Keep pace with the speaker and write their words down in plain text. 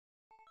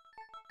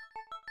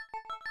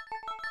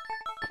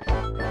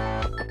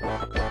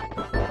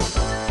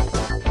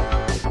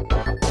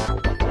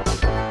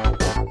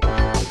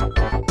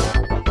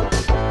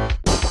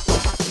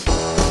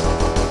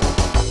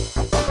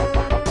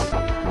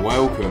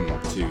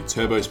Welcome to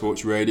Turbo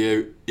Sports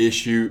Radio,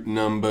 issue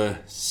number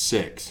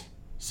 6.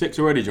 6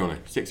 already, Johnny.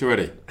 6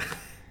 already.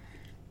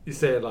 You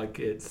say it like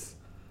it's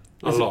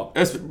a lot.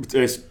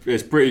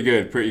 It's pretty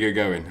good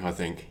going. I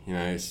think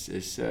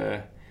it's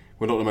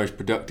we're not the most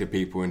productive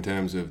people in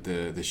terms of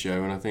the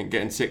show, and I think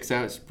getting 6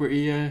 out is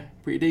pretty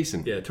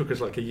decent. Yeah, it took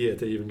us like a year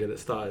to even get it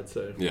started.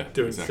 So yeah,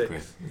 doing exactly.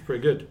 6 is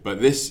pretty good. But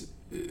this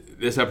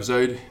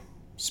episode,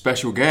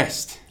 special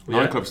guest,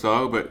 nightclub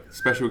style, but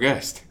special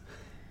guest.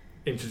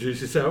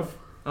 Introduce yourself.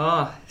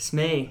 Oh, it's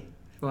me.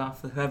 Well,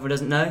 for whoever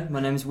doesn't know, my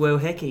name's Will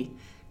Hickey.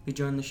 We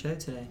joined the show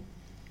today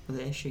for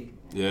the issue.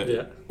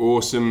 Yeah.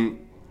 Awesome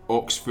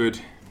Oxford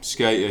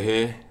skater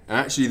here, and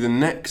actually the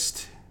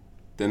next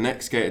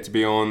skater to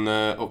be on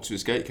Oxford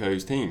Skate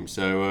Co's team.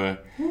 So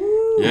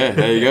yeah,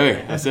 there you go.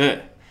 That's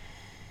it.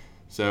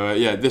 So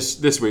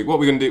this week, what are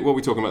we gonna do? What are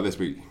we talking about this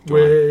week, John?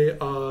 We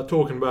are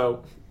talking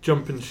about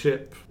jumping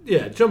ship.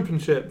 Yeah, jumping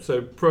ship.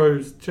 So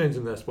pros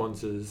changing their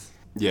sponsors.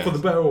 Yeah. For the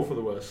better or for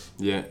the worse.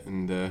 Yeah,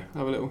 and have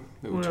a little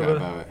chat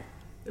about it.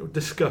 Little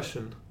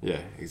discussion.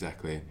 Yeah,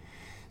 exactly.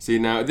 See,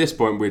 now at this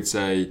point we'd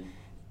say,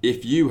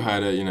 if you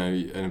had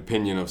an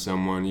opinion of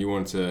someone you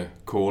want to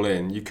call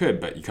in, you could,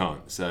 but you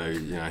can't. So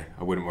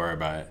I wouldn't worry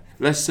about it.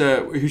 Let's.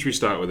 Who should we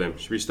start with then?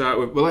 Should we start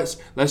with? Well,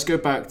 let's go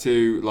back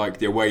to like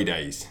the away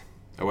days.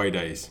 Away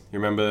days. You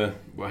remember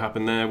what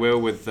happened there, Will,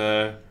 with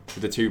the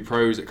 2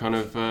 pros that kind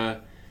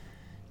of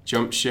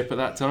jumped ship at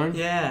that time?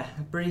 Yeah,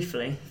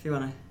 briefly, if you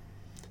want to.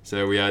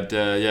 So we had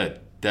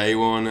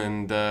Day1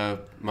 and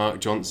Mark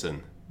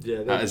Johnson.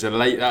 Yeah, that is a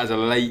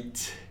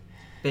late.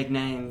 Big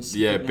names.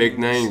 Yeah, big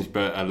names,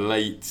 but a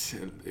late.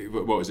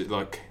 What was it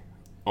like?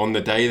 On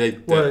the day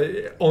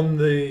on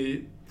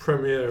the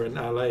premiere in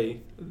LA,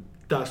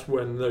 that's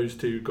when those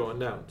 2 got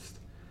announced,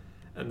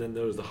 and then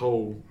there was the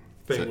whole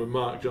thing with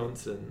Mark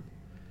Johnson.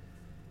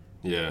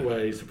 Yeah.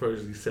 Where he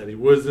supposedly said he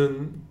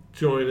wasn't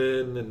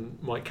joining, and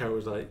Mike Carroll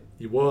was like,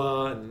 "You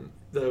are," and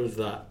there was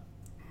that.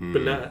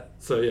 But now,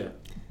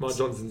 Mark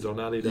Johnson's on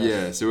Adidas.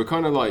 Yeah, so we're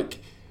kind of like,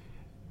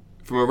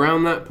 from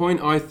around that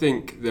point, I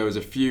think there was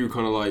a few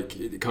kind of like,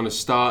 it kind of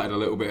started a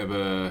little bit of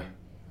a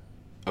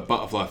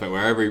butterfly effect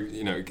where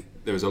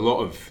there was a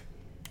lot of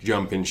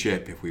jumping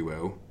ship, if we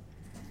will.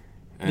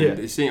 And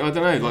it seemed, I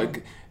don't know,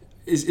 like,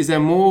 is there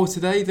more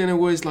today than it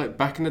was like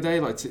back in the day?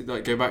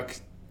 Like go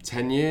back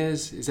 10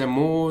 years? Is there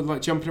more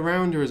like jumping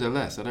around, or is there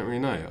less? I don't really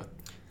know.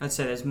 I'd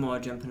say there's more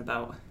jumping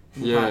about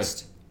in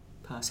the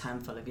past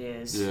handful of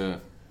years. Yeah.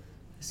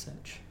 As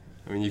such.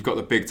 I mean, you've got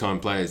the big time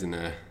players in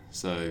there,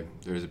 so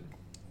there is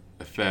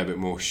a fair bit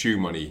more shoe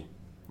money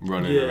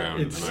running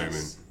around at the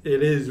moment.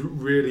 It is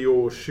really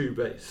all shoe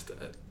based.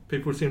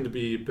 People seem to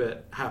be a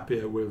bit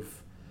happier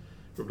with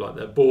like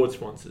their board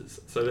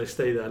sponsors, so they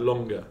stay there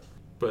longer.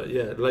 But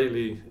yeah,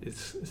 lately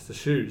it's the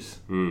shoes.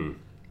 I mean,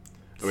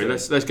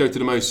 let's go to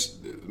the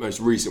most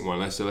recent one.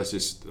 Let's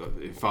just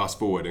fast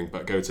forward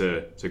but go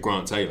to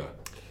Grant Taylor.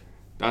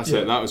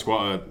 That was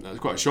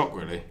quite a shock,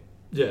 really.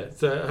 Yeah.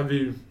 So have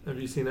you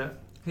seen that?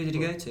 Who did he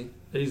go to?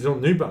 He's on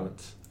New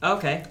Balance.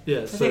 Okay.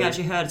 Yeah. I think I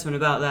actually heard something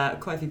about that.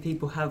 Quite a few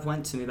people have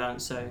went to New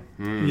Balance, so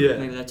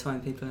maybe they're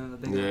toying people in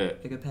with a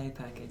bigger pay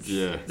package.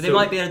 Yeah. But they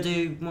might be able to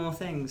do more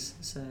things.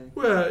 So.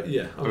 Well,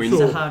 yeah. I mean,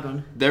 it's a hard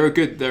one. They're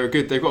good.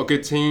 They've got a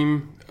good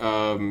team.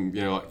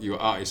 Like your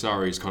Artie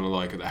is kind of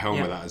like at the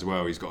helm of that as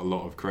well. He's got a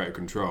lot of creative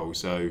control.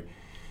 So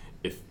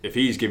if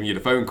he's giving you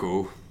the phone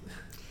call.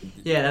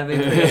 Yeah, that'd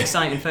be a pretty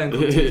exciting phone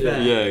call, to be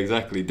fair. Yeah,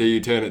 exactly. Do you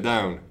turn it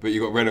down? But you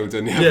got Reynolds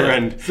on the other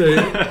end. So, you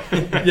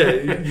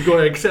got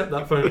to accept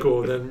that phone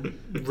call, then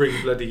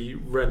ring bloody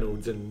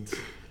Reynolds and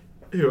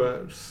who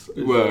else?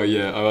 Well,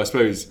 I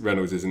suppose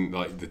Reynolds isn't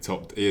like the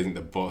top. He isn't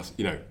the boss.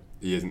 He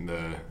isn't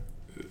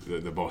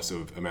the boss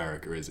of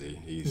America, is he?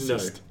 He's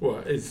just.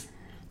 Well, it's.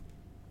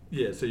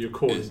 Yeah, so you're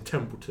calling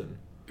Templeton.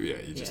 Yeah,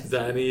 you just. Is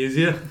that any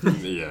easier?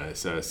 Yeah,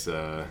 so it's.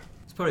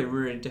 It's probably a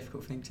really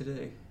difficult thing to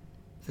do.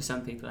 For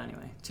some people,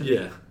 anyway. Some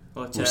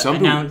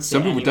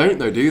people don't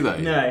though, do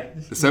they? No.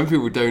 Some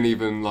people don't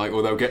even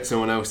or they'll get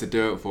someone else to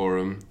do it for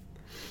them.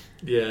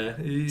 Yeah.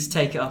 Just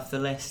take it off the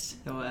list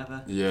or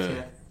whatever.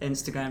 Yeah.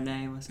 Instagram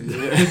name or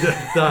something.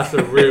 Yeah.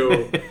 That'd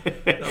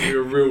be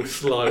a real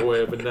sly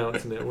way of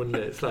announcing it, wouldn't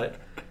it? It's like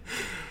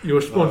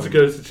your sponsor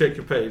goes to check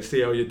your page,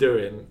 see how you're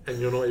doing, and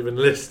you're not even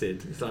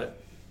listed. It's like,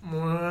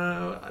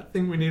 well, I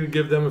think we need to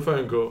give them a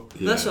phone call.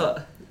 Yeah. That's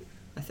what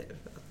I think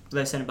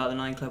they were saying about the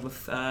 9 Club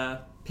with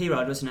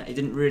P-Rod, wasn't it? He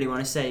didn't really want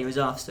to say he was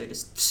off, so he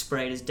just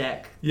sprayed his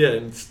deck. Yeah,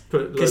 and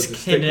put loads of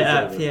stickers it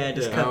up. over. Yeah,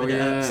 just covered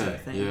it up. Sort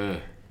of thing. Yeah.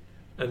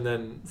 And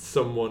then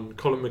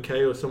Colin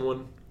McKay or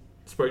someone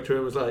spoke to him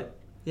and was like,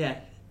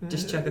 yeah,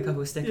 just chuck a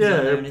couple of stickers on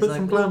there. And put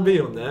some Plan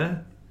B on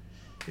there.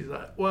 He's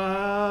like,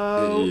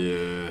 wow.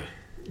 Yeah.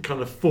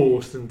 Kind of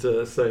forced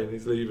into saying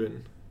he's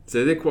leaving.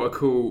 So they did quite a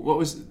cool. What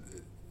was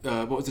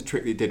the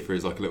trick they did for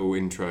his little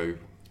intro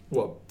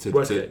What? To,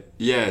 Westgate?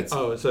 yeah.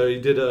 Oh, so he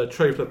did a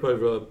tray flip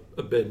over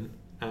a bin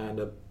and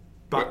a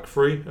back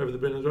three over the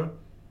bin as well?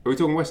 Are we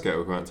talking Westgate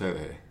or Grant Taylor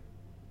here?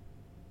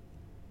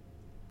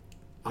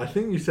 I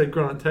think you said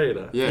Grant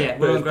Taylor. Yeah.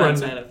 we're on it's Grant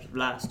Brandon- Taylor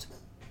last.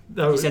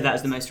 That You was, said that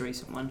was the most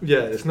recent one. yeah,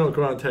 it's not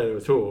Grant Taylor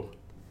at all.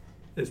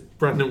 It's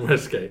Brandon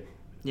Westgate.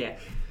 Yeah.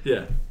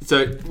 Yeah.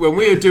 So when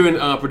we were doing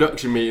our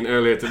production meeting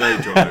earlier today,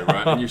 Jono,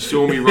 right, and you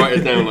saw me write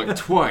it down like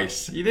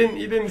twice, you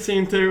didn't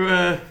seem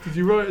to. Did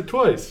you write it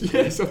twice?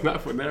 Yes, on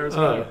that one there as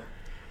well.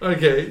 Oh.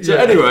 Okay. So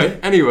yeah.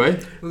 anyway,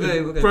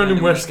 We'll go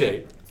Brandon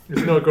Westgate.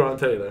 It's not Grant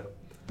Taylor.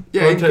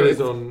 yeah, Grant Taylor's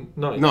on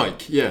Nike.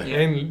 Nike, yeah. Yeah.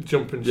 And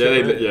jumping Yeah,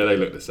 shit. they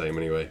look the same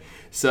anyway.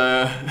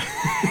 So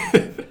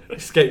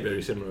Skate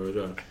very similar as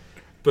well.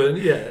 But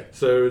yeah,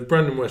 so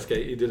Brandon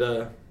Westgate, he did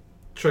a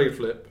tray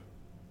flip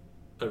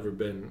over a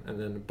bin and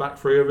then a back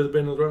three over the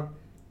bin as well.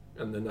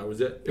 And then that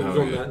was it. It was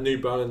Oh, on yeah. that New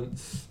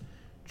Balance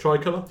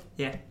tricolour.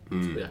 Yeah.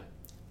 mm, Yeah.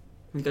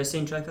 You guys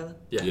seen Tricolour?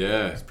 Yeah.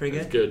 yeah, It's pretty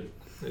It's good.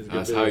 good. It's a good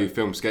that's video. how you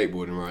film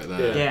skateboarding right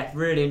there. Yeah,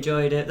 really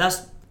enjoyed it.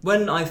 That's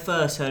when I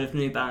first heard of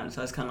New Balance.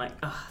 I was kind of like,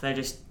 oh, they're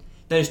just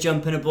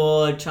jumping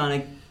aboard,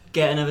 trying to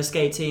get another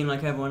skate team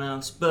like everyone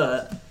else.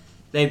 But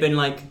they've been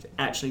like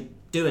actually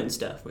doing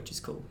stuff, which is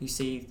cool. You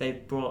see,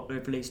 they've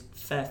released a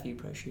fair few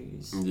pro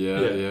shoes,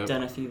 Yeah.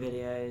 done a few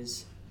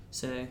videos,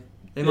 so they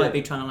Yeah. might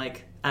be trying to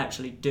like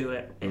actually do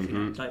it if you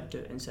Mhm. like do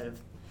it instead of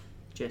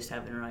just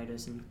having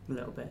riders and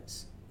little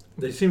bits.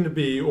 They seem to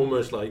be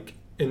almost like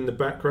in the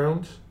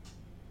background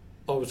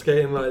of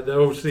skating. Like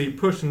they're obviously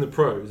pushing the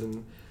pros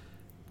and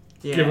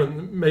Yeah,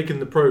 making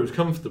the pros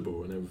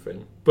comfortable and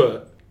everything,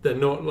 but they're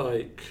not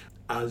like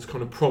as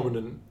kind of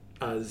prominent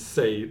as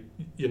say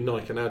your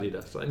Nike and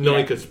Adidas. Like Yeah,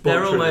 Nike are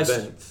they're sponsoring almost-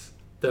 events.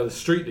 They're the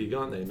street league,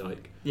 aren't they,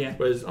 Nike? yeah,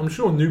 Whereas I'm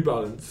sure New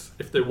Balance,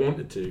 if they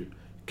wanted to,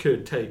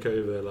 could take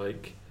over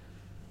like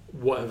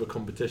whatever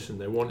competition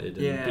they wanted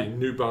and Yeah. be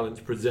New Balance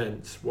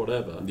presents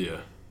whatever.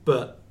 Yeah.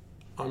 But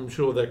I'm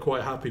sure they're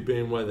quite happy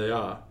being where they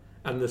are,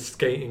 and the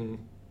skating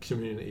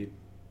community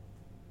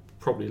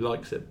probably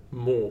likes it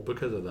more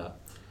because of that.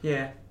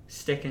 yeah.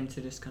 Sticking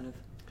to this kind of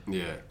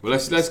Yeah. Well,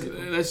 let's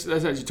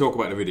actually talk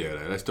about the video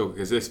though. Let's talk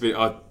because this video,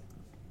 I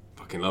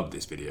fucking loved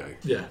this video.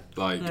 Yeah,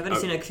 Like, yeah, I've only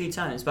seen it a few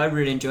times, but I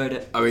really enjoyed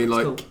it. I mean, It's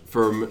like cool.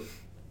 from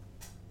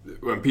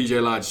when PJ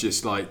Ladd's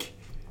just like,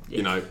 Yeah.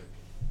 you know,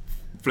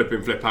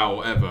 flip out,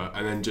 whatever,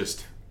 and then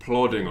just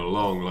plodding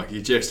along. Like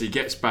he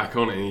gets back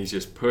on it and he's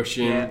just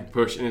pushing.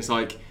 It's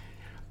like,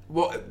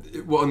 what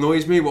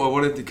annoys me, what I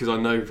wanted because I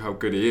know how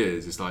good he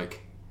is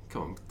like,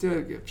 come on,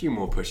 do a few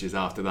more pushes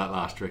after that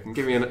last trick and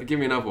give me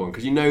another one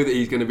because you know that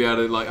he's going to be able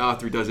to, like,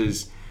 after he does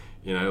his,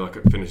 you know, like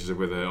finishes it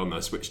with on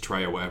the switch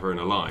tray or whatever in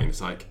a line.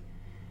 It's like,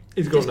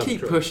 he's got just enough keep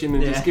try. pushing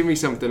and Yeah. just give me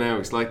something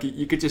else. Like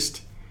you could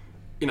just,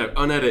 you know,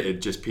 unedited,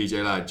 just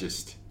PJ Ladd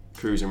just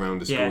cruising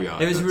around the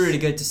schoolyard. It was That's- really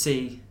good to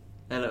see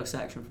a little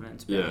section from him,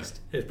 to be Yeah. honest.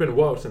 It's been a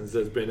while since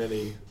there's been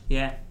any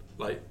Yeah,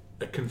 like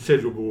a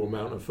considerable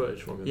amount of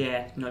footage from him.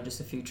 yeah, not just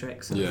a few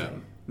tricks. Yeah.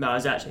 No, I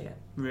was actually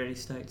really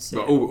stoked to see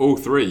But it. all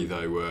three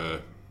though were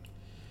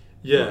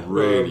Yeah,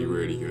 Really,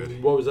 really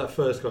good. What was that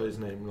first guy's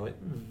name? Like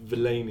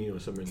Villaney or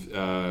something.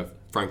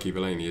 Frankie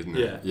Villaney, isn't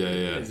Yeah, it?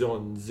 Yeah. He's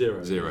on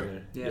zero. Zero.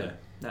 isn't he? Yeah.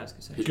 That was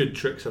good section. Good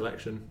trick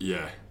selection.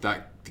 Yeah,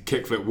 that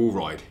kickflip wall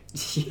ride.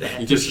 Yeah,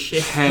 You just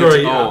shit.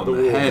 Straight out the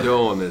wall. head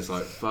on. It's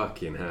like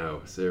fucking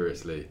hell,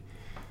 seriously.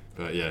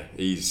 But yeah,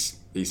 he's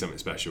something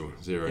special.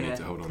 Zero Yeah. need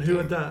to hold on Who to.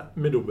 had that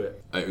middle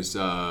bit? It was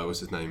what's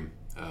his name?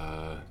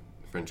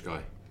 French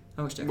guy.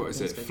 I wish I What could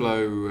is it? think of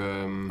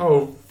Flo.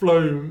 Oh,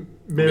 Flo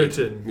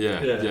Meriton. Yeah.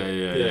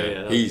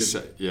 that was He's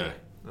good. yeah.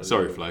 was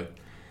Sorry, good. Flo.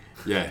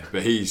 Yeah,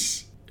 but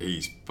he's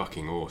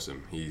fucking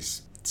awesome.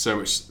 He's so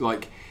much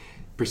like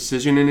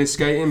precision in his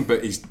skating,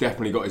 but he's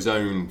definitely got his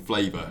own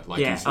flavour. Like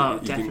yeah, he's, oh, you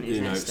can- definitely you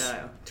his know, own it's-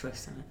 style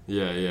twist on it.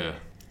 Yeah.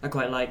 I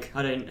quite like.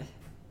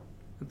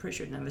 I'm pretty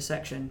sure another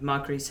section.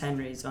 Marquise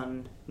Henry's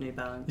on New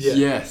Balance. Yeah.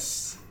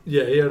 Yes.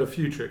 Yeah, he had a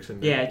few tricks in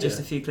there. Yeah, just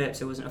a few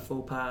clips. It wasn't a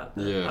full part.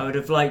 but Yeah. I would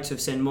have liked to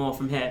have seen more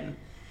from him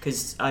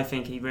because I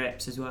think he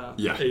rips as well.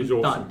 Yeah. He's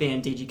Not awesome.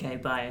 being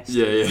DGK biased.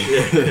 Yeah.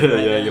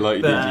 Yeah. You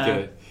like But,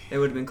 DGK. It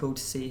would have been cool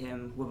to see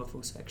him with a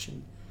full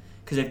section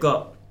because they've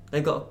got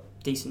a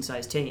decent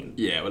sized team.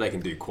 Yeah, well, they can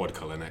do quad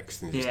colour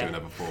next and just Yeah. do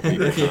another 4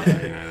 people.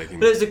 Yeah. You know, they can.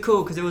 But it was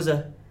cool because it was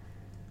a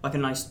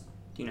nice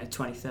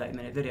 20-30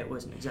 minute video. It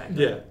wasn't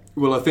exactly. Yeah,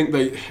 Well, I think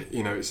they,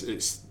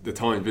 it's the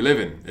times we live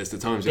in. It's the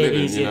times we A live bit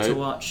in. easier You to know,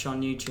 watch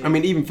on YouTube. I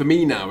mean, even for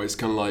me now, it's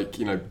kind of like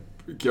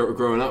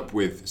growing up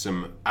with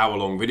some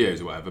hour-long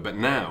videos or whatever. But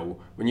now,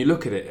 when you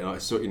look at it, I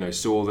saw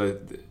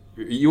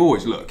you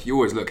always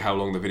look how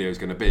long the video is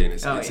going to be, and it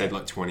said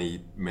like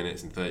 20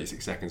 minutes and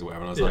 36 seconds or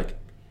whatever. And I was Yeah. like,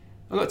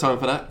 I've got time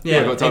for that. Yeah,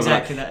 I've got time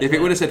exactly for that. that, If it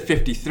yeah. would have said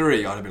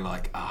 53, I'd have been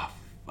like,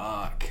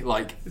 fuck.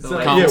 Like, it's But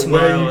like, like yeah,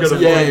 tomorrow where you or got to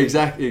something. yeah,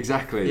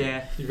 exactly.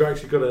 yeah, You've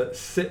actually got to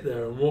sit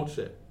there and watch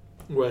it.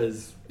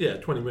 Whereas,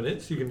 20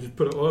 minutes, you can just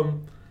put it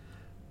on.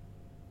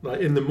 Like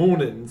in the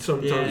morning,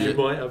 sometimes Yeah. you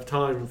might have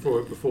time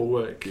for it before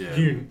work. Yeah.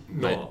 You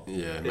not.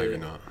 Maybe Yeah.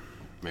 not.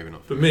 maybe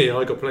not. For me,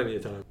 I got plenty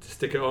of time to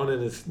stick it on,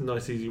 and it's a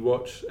nice, easy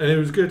watch. And it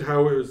was good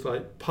how it was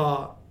like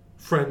part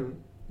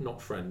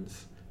not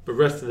friends, but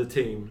rest of the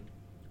team,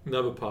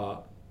 another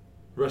part,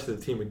 rest of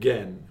the team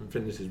again, and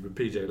finishes with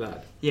PJ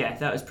Ladd. Yeah,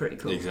 that was pretty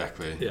cool.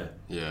 Exactly. Yeah.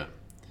 Yeah.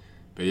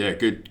 But yeah,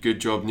 good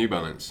job, New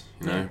Balance.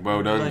 You know, Yeah,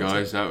 well done, liked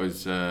guys. That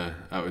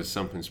was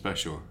something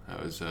special.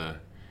 That was.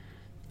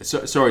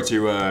 Sorry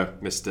to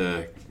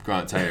Mr.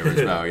 Grant Taylor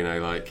as well. You know,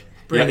 like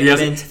Bringing him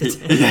into the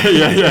team.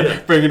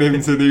 yeah, bringing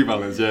him to New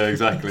Balance. Yeah,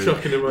 exactly.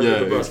 Chucking him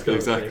under the bus. kind of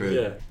exactly. thing.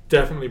 Yeah,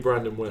 definitely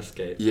Brandon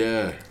Westgate.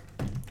 Yeah.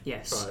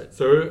 Yes. Right.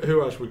 So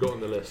who else we got on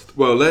the list?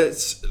 Well,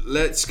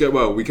 let's go.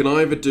 Well, we can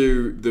either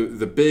do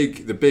the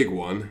big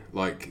one,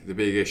 like the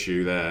big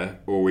issue there,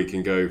 or we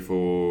can go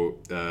for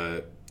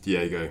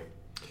Diego.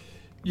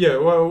 Yeah.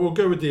 Well, we'll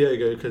go with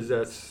Diego because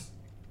that's.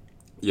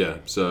 Yeah.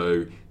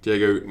 So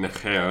Diego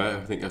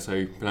Najera, I think that's how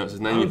you pronounce his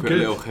name. Oh, You put good.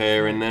 a little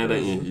hair in there,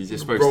 don't you? You're just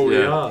supposed roll to.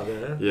 the Yeah. R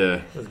there.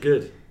 Yeah. That's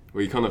good.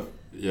 Well, you kind of.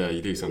 Yeah,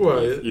 you do something.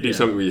 Well, you do yeah.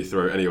 something with your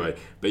throat anyway.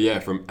 But yeah,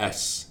 from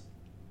S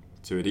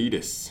to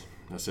Adidas.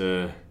 That's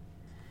a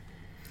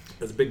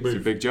That's a big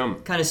move. big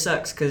jump. Kind of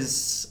sucks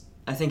because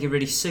I think it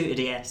really suited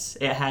ES.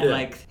 It had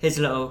like his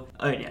little.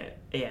 Oh yeah,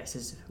 ES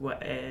is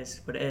what it is,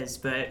 but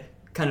it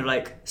kind of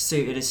like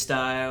suited his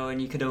style,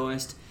 and you could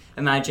almost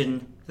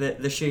imagine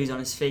the shoes on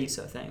his feet,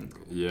 sort of thing.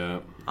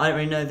 Yeah. I don't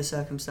really know the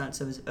circumstance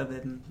of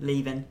him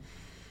leaving.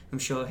 I'm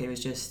sure he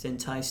was just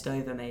enticed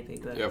over, maybe.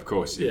 But Yeah, of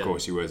course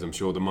he was. I'm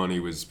sure the money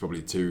was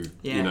probably too.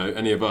 Yeah. You know,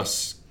 any of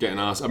us getting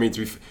asked. I mean,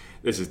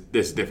 this is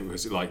difficult.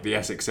 'Cause, like the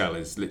SXL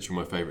is literally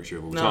my favourite shoe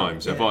of all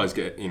time. So if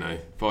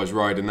I was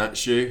riding that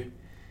shoe,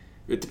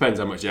 it depends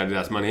how much the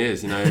Adidas money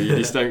is. You know, you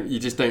just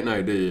don't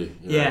know, do you?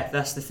 You know? yeah,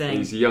 that's the thing.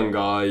 He's a young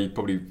guy. You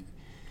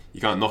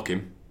can't knock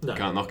him. No. You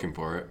can't knock him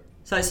for it.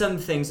 It's like some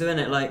things, isn't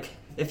it? Like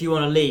if you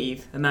want to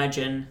leave,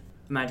 imagine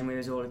we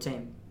was all a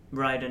team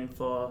riding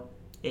for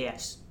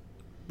ES.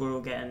 We're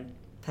all getting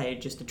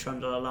paid just to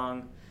trundle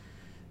along,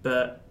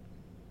 but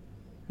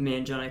me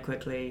and Johnny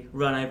quickly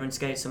run over and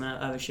skate some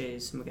other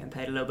shoes, and we're getting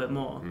paid a little bit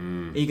more.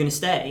 Are you going to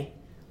stay,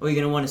 or are you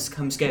going to want to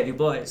come skate with your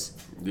boys?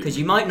 Because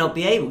you might not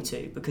be able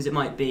to, because it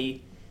might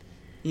be,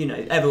 you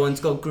know, everyone's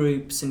got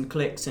groups and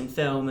cliques and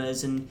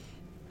filmers, and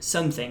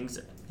some things,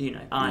 you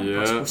know, aren't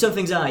possible. Some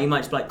things are. You might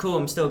just be like, cool,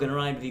 I'm still going to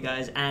ride with you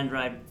guys and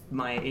ride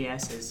my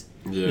ESs.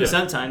 Yeah. But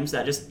sometimes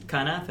that just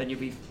can't happen. You'll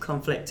be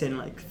conflicting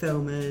like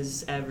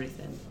filmers,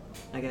 everything,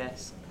 I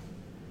guess.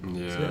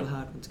 Yeah. It's a little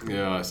hard one to come.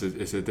 Yeah,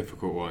 it's a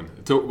difficult one.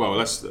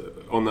 Let's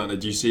on that.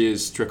 Did you see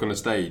his trick on the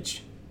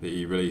stage that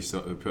he released,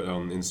 put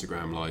on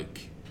Instagram?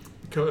 Like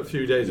A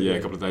few days ago. Yeah,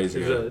 a couple of days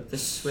ago. The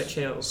switch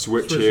heel.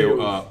 Switch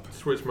heel up,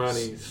 Switch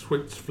Manny,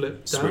 switch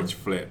flip down. switch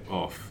flip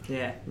off.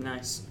 Yeah,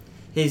 nice.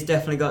 He's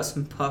definitely got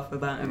some pop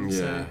about him. Yeah,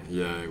 So.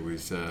 yeah, it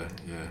was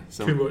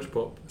Too much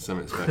pop.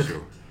 something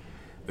special.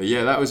 But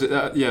yeah, that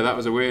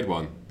was a weird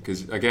one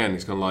because again,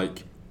 it's kind of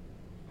like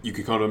you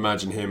could kind of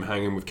imagine him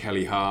hanging with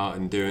Kelly Hart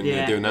and doing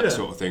that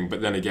sort of thing.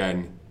 But then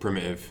again,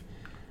 Primitive,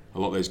 a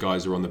lot of those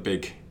guys are on the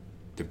big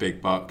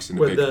bucks and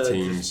the big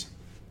teams.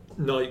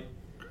 Nike,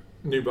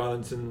 New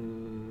Balance,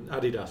 and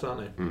Adidas,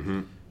 aren't they?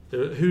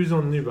 Mm-hmm. Who's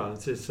on New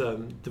Balance? It's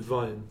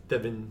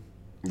Devin,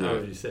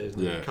 however you say his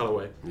name, Yeah.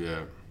 Callaway.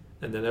 Yeah,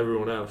 And then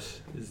everyone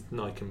else is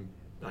Nike and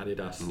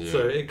Adidas. Yeah.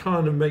 So it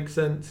kind of makes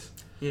sense.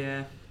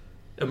 Yeah.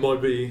 It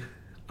might be,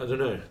 I don't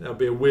know, that'd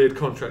be a weird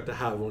contract to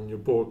have on your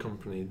board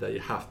company that you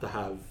have to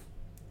have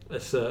a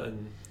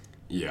certain...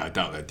 yeah. I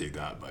doubt they'd do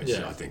that, but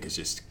I think it's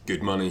just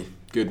good money,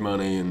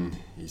 and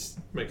he's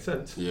Makes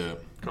sense. yeah.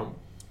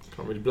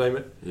 Can't really blame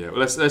it. Yeah, well,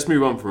 let's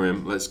move on from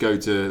him. Let's go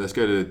to the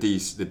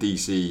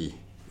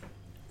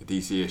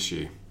DC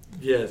issue.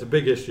 Yeah, it's a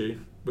big issue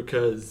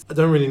because I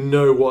don't really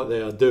know what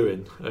they are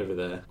doing over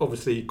there.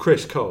 Obviously,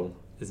 Chris Cole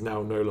is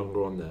now no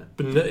longer on there,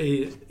 but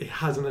he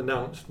hasn't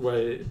announced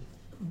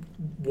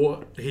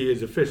what he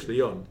is officially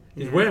on.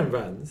 He's wearing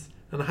Vans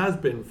and has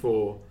been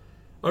for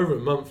over a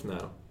month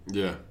now.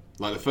 Yeah,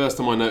 like the first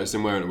time I noticed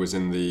him wearing it was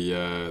in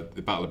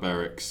the Battle of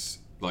Berwick's,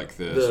 like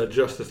The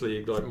Justice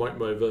League, like Mike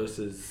Mo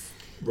versus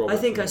Robert. I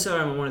think I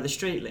saw him on one of the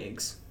street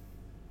leagues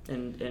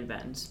in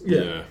Vans.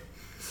 Yeah.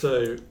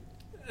 So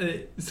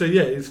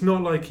yeah, it's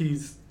not like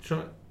he's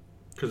trying,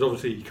 because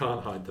obviously you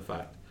can't hide the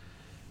fact.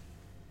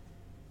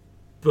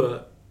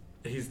 But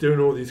he's doing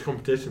all these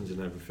competitions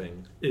and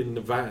everything in the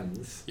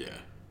Vans. Yeah.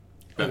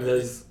 And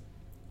there's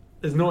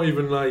not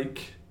even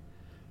like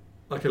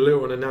a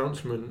little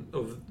announcement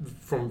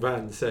from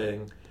Vans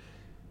saying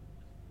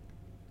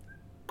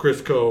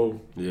Chris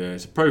Cole. Yeah,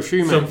 it's a pro shoe,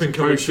 man. Something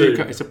coming soon.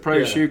 It's a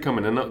pro shoe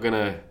coming. They're not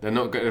gonna.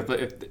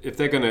 If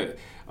they're gonna.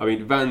 I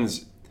mean,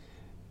 Vans.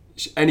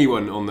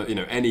 Anyone on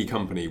any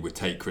company would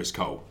take Chris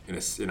Cole in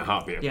a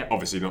heartbeat. Yeah.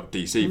 Obviously not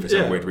DC for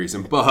some weird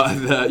reason, but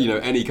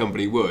any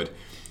company would.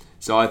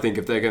 So I think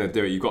if they're going to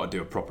do it, you've got to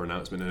do a proper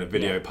announcement and a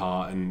video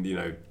part, and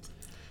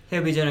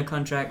He'll be doing a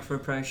contract for a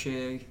pro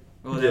shoe,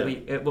 or he'll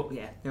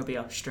be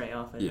off straight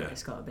off.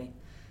 It's got to be.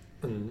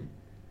 And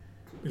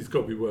he's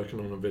got to be working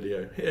on a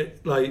video.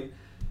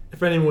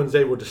 if anyone's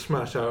able to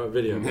smash out a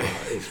video, about it,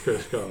 it's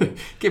Chris Cole.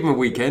 Give him a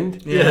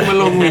weekend. Yeah. Give him a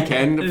long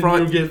weekend. And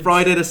you'll get-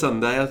 Friday to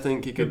Sunday, I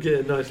think he Could could.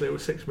 get a nice little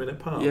 6-minute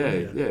part. Yeah,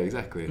 wouldn't yeah, you?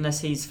 exactly. Unless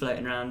he's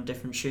floating around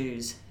different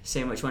shoes,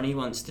 seeing which one he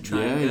wants to try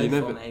Yeah, and go you for,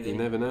 never, maybe. you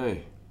never know.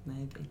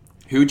 Maybe.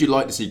 Who would you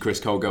like to see Chris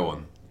Cole go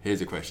on?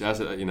 Here's a question. That's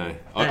a, you know,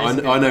 That is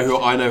a good I know who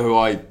question. I know who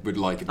I would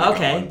like if they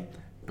Okay. go on,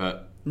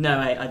 but No,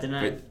 wait, I don't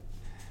know.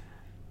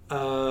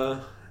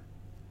 But-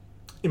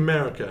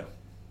 America.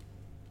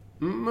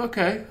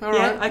 okay, all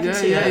Yeah, right. I can yeah,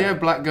 see yeah, that. yeah,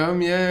 black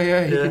gum. Yeah,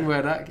 he Yeah. can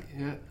wear that.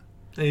 Yeah,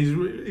 And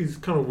he's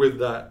kind of with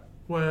that.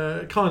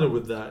 Well, kind of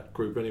with that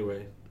group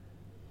anyway.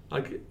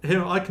 I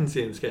can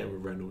see him skating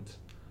with Reynolds,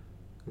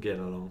 and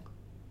getting along.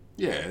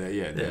 yeah,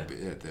 Yeah.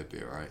 they'd be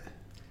all right.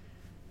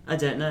 I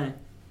don't know.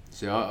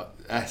 So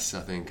S,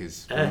 I think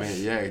is for S.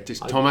 me. Yeah,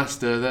 just Tom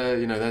Astor.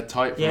 They're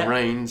tight from Yeah.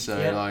 rain, so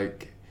Yeah.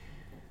 like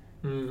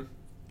Mm.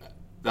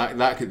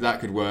 that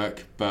could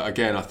work. But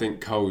again, I think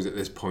Cole's at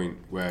this point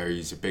where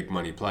he's a big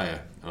money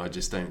player, and I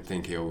just don't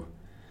think he'll.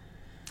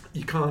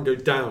 You can't go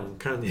down,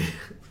 can you?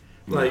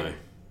 Like- no.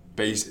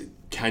 But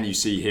can you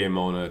see him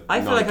on a?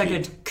 I feel like I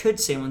Nike? could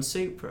see him on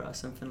Supra or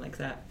something like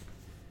that.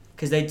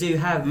 Because they do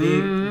have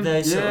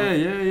those sort of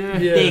yeah.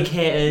 Yeah. big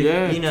hitter,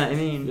 Yeah. you know what I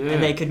mean? Yeah.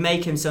 And they could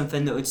make him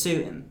something that would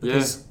suit him.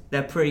 Because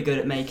they're pretty good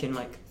at making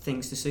like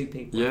things to suit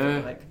people. I feel Yeah.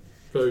 Like.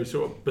 Very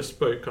sort of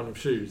bespoke kind of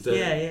shoes. They're-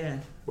 Yeah.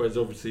 Whereas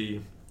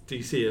obviously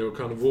DC are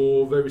kind of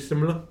all very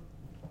similar.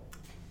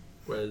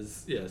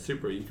 Whereas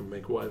Supra you can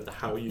make whatever the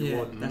hell you Yeah,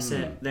 want. that's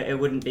it. That it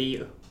wouldn't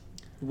be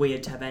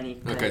weird to have any.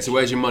 Okay, so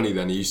where's your money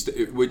then? Are you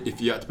if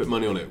you had to put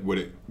money on it, would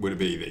it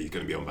be that he's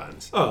going to be on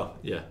Vans? Oh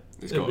yeah,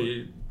 It's It'll got-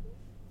 be.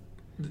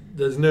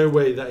 There's no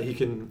way that he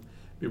can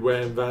be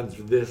wearing Vans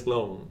for this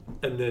long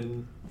and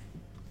then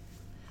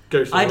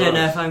go somewhere I don't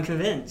know else. if I'm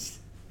convinced.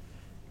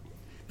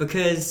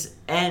 Because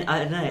I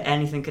don't know,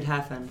 anything could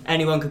happen.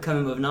 Anyone could come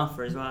in with an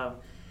offer as well.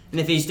 And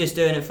if he's just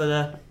doing it for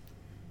the,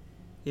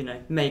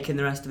 making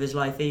the rest of his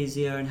life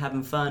easier and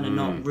having fun and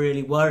not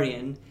really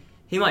worrying,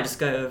 he might just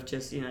go with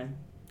just,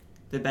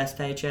 the best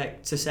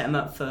paycheck to set him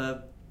up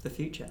for the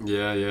future.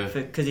 Yeah.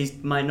 Because he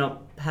might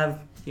not have,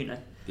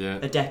 Yeah.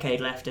 a decade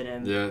left in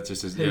him. Yeah,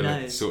 just as Who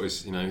knows? sort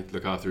of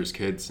look after his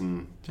kids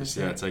and just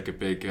That's it. take a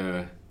big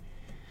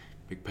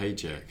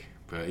paycheck.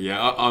 But yeah,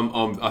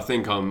 I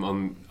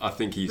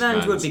think he's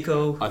Vans would be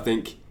cool. I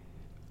think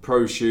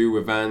pro shoe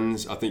with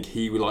Vans. I think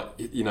he would like.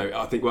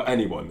 I think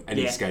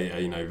any Yeah.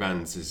 skater.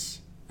 Vans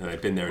is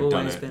they've been there and done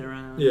Always it. been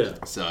around. Yeah,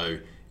 So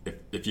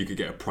if you could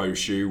get a pro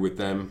shoe with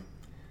them,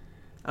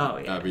 Oh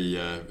yeah.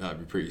 that'd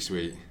be pretty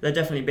sweet. They'd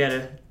definitely be able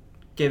to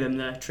give him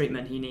the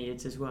treatment he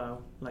needs as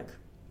well, like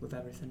with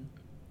everything.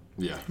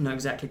 Yeah. Not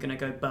exactly going to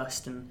go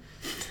bust, and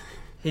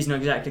he's not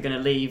exactly going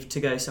to leave to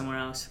go somewhere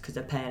else because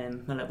they're paying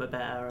him a little bit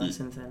better or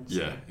something. So.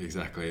 Yeah,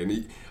 exactly.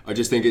 And I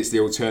just think it's the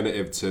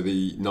alternative to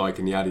the Nike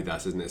and the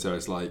Adidas, isn't it? So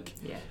it's like,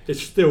 Yeah.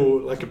 it's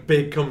still like a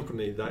big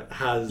company that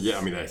has yeah,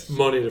 I mean, that's,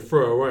 money to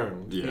throw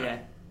around, yeah,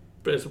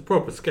 but it's a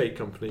proper skate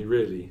company,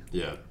 really.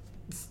 yeah,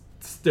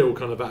 Still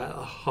kind of at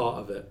the heart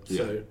of it.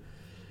 So,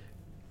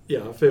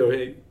 yeah, I feel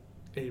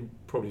he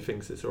probably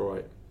thinks it's all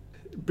right.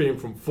 Being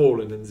from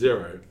Fallen and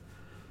Zero,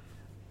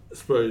 I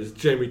suppose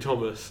Jamie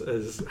Thomas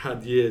has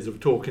had years of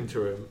talking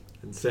to him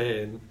and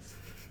saying,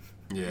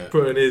 yeah,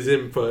 putting his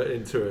input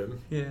into him,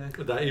 Yeah.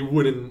 that he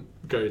wouldn't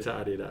go to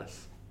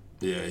Adidas.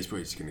 yeah. He's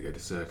probably just going to go to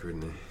Circa,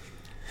 isn't he?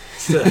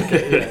 So,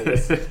 okay,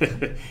 that's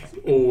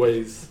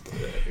always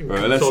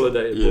Right, let's-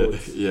 consolidated yeah,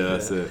 boards. yeah,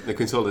 that's it. The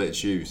consolidated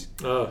shoes.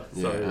 Oh,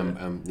 Yeah,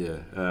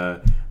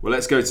 sorry. Well,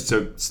 let's go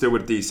to still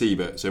with DC,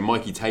 but so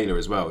Mikey Taylor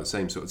as well, at the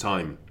same sort of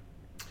time.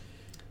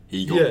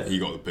 He got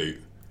the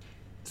boot.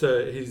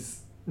 So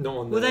he's not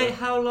on Were there. they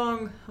how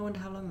long? I wonder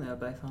how long they were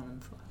both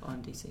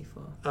on DC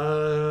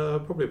for.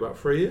 Probably about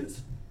 3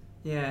 years.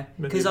 Yeah,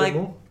 Maybe because a bit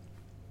more.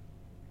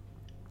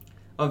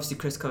 obviously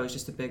Chris Cole is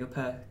just a bigger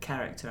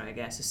character, I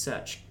guess, as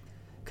such.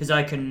 Because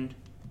I can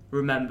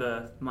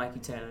remember Mikey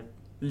Taylor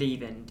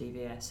leaving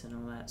DVS and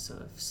all that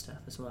sort of stuff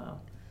as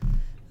well.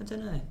 I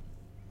don't know.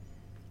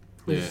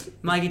 Yeah,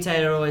 Mikey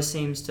Taylor always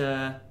seems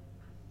to.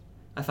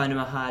 I find him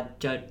a hard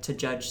to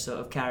judge sort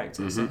of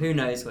character. So Mhm. who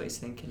knows what he's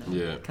thinking of?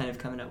 Yeah. Kind of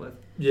coming up with.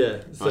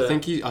 Yeah. So, I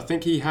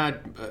think he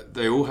had.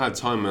 They all had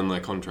time on their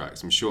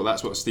contracts. I'm sure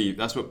that's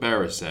what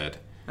Bearer said.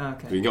 Oh,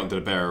 okay. We got into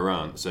the Bearer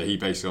rant. So he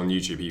basically on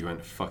YouTube he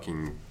went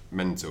fucking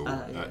mental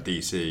Yeah. at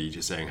DC,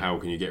 just saying how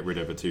can you get rid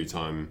of a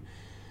 2-time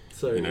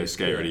so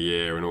skater of the yeah.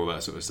 year and all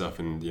that sort of stuff.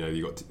 And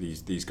you got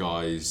these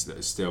guys that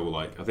are still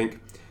like, I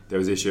think there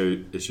was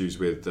issues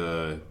with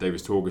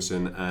Davis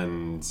Torgerson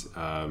and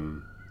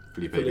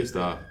Felipe Yeah.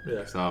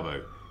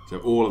 Gustavo. So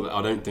all of that,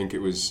 I don't think it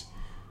was.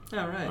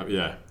 Oh right.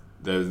 Yeah,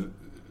 there's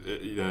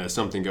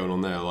something going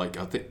on there. Like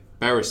I think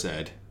Bearer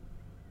said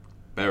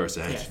Yeah.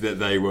 that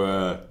they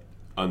were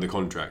under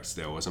contract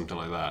still or something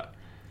like that.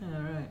 Oh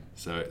right.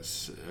 So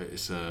it's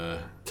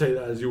Take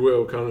that as you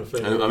will, kind of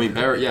thing. I mean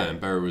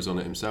Bearer was on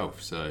it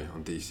himself. So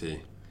on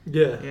DC.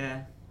 Yeah.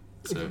 Yeah.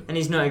 So And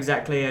he's not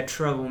exactly a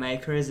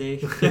troublemaker, is he?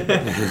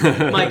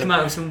 Might come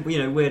out with some,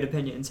 weird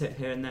opinions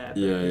here and there. But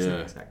Yeah, he's yeah.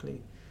 not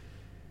exactly.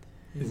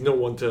 he's not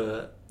one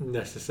to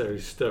necessarily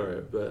stir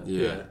it, but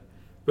Yeah.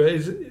 But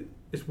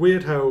it's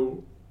weird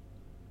how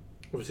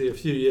obviously a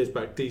few years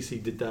back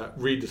DC did that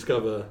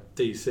rediscover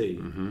DC,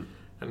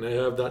 and they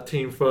have that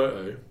team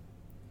photo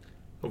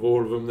of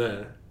all of them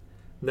there.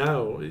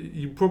 Now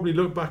you probably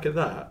look back at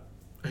that.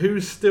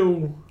 Who's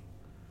still?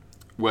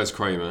 Wes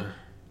Kramer.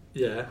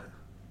 Yeah.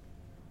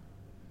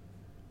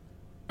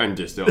 And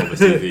just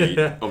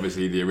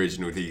obviously the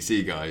original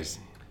DC guys.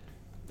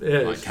 Yeah.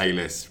 Like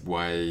Kalis,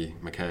 Way,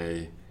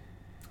 McKay.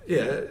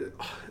 Yeah.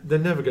 They're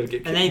never going to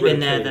get. And they've been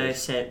there though,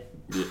 sit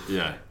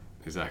Yeah,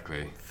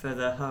 exactly. for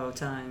the whole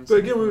time. But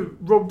again, with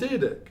Rob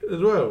Dyrdek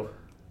as well.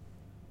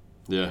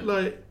 Yeah.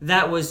 Like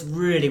That was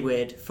really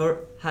weird.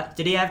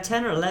 Did he have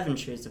 10 or 11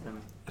 shoes of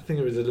them? I think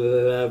it was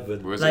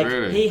 11. Was Like it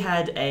really? he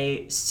had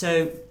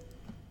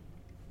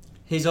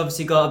he's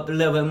obviously got a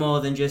little bit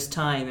more than just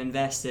time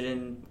invested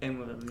in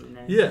with them, you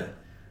know. Yeah,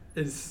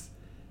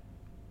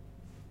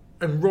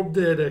 and Rob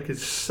Dyrdek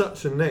is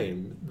such a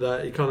name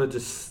that he kind of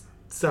just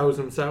sells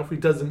himself. He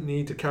doesn't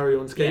need to carry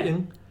on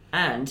skating.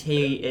 And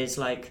he is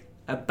like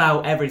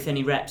about everything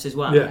he reps as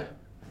well. Yeah,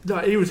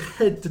 like he was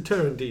head to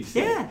toe in DC.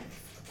 Yeah.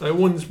 Like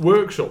once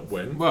Workshop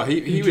went. Well,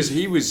 he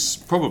was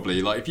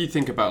probably like, if you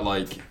think about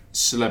like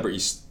celebrity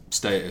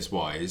status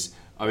wise,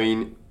 I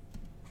mean,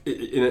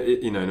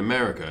 in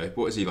America,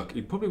 what is he like?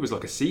 He probably was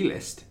like a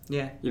C-list.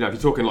 Yeah. You know, if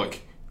you're talking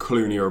like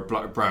Clooney or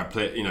Brad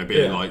Pitt, you know,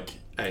 being Yeah. like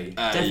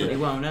Definitely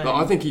well known. But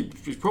I think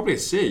he's probably a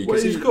C. Well,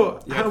 he's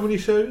got he how had- many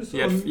shows? He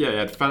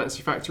had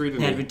Fantasy Factory,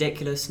 didn't He had he?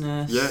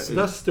 Ridiculousness. Yeah. So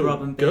that's still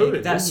Robin Big.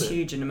 going. That's isn't it?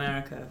 huge in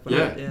America.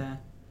 Yeah.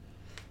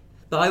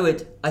 But I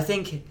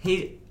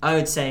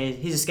would say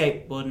he's a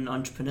skateboarding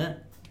entrepreneur.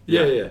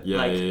 Yeah.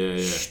 Yeah.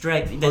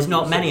 Straight. There's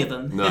not many of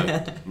them.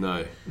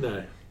 No.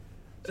 No.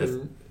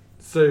 And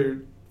so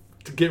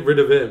to get rid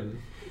of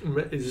him,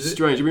 is it?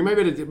 Strange. I mean,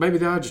 maybe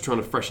they are just trying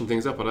to freshen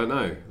things up. I don't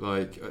know.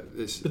 Like,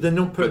 it's. But they're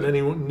not putting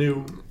any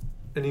new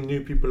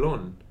people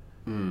on.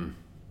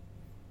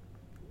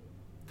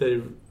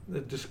 They've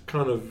just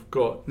kind of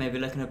got. Maybe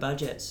looking at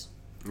budgets.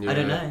 Yeah, I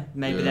don't know.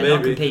 Maybe yeah. they're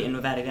not Maybe. competing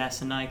with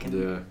Adidas and Nike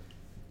and Yeah.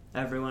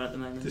 everyone at the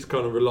moment. Just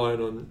kind of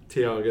relying on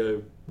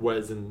Thiago,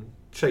 Wes, and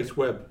Chase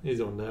Webb.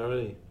 He's on there,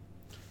 isn't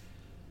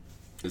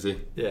he? Is he?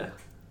 Yeah.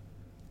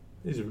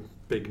 He's a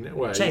big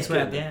well, Chase he's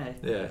Webb, getting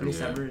yeah. there. He used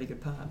to have Yeah. a really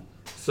good part.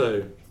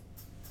 So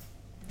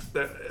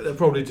they're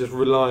probably just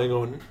relying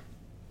on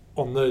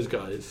those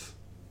guys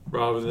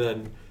rather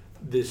than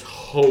this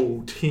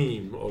whole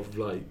team of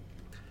like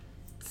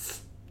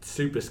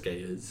super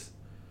skaters.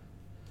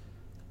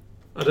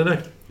 I don't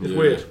know. It's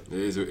weird.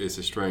 It's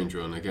a strange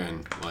one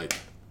again. Like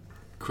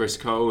Chris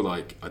Cole.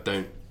 Like I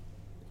don't.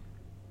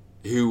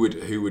 Who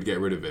would get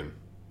rid of him?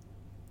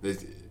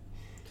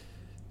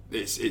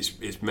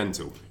 It's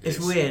mental. It's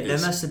weird. There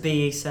must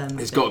be some.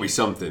 There's got to be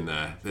something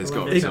there. There's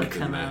got to be It something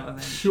come there. out of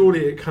it.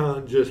 Surely it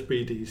can't just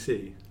be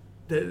DC.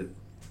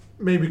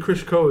 Maybe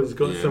Chris Cole has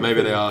got Yeah, something.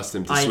 maybe they asked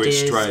him to switch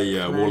Ideas Trey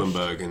flashed.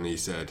 Wallenberg, and he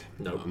said,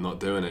 No. I'm not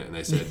doing it. And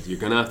they said, you're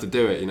going to have to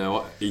do it. You know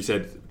what? He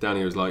said,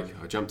 Danny was like,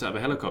 I jumped out of a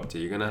helicopter.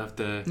 You're going to have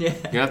to. Yeah. You're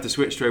going to have to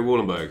switch Trey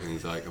Wallenberg. And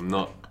he's like, I'm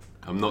not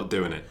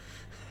doing it.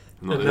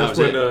 And that's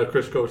when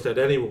Chris Cole said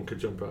anyone could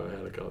jump out of a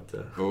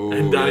helicopter. Oh,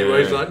 and Danny yeah.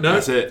 Rose like, no,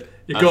 that's it.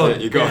 you're That's gone.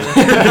 it, you're gone.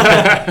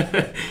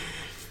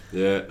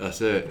 Yeah,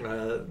 that's it.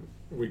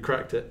 We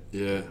cracked it.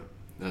 Yeah,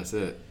 that's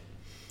it.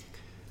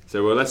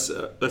 So well, let's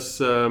not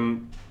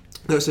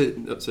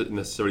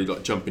necessarily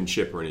like jumping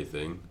ship or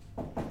anything.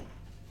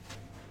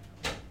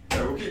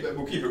 No,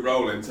 we'll keep it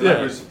rolling. So Yeah.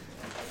 that was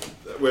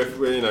we're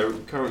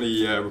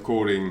currently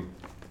recording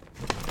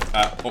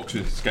at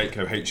Oxford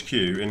Skateco HQ,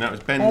 and that was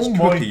Ben's Oh my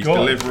Cookies God.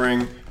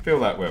 delivering. Feel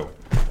that, Will.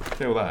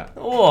 Feel that.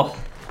 Oh,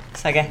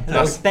 it's like a little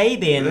That's-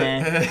 baby in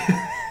there.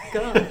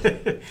 God,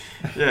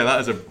 Yeah,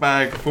 that is a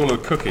bag full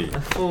of cookie.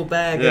 a full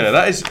bag Yeah, of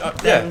that is. Yeah.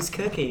 Ben's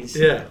cookies.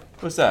 Yeah.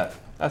 What's that?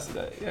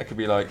 It could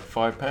be like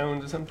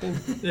 £5 or something.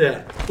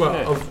 Yeah. Well,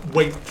 Yeah. of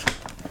weight.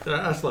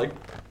 That's like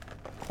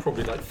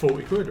probably like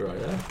 40 quid right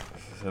there.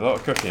 It's a lot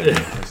of cooking.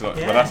 Yeah. It's like,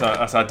 Yeah. Well,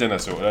 that's our dinner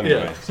sorted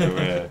anyway. Yeah. So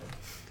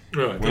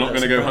Right. we're not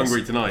going to go surprise.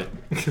 hungry tonight.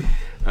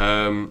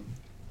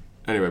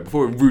 Anyway,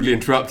 before we're rudely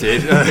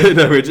interrupted,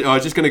 I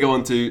was just going to go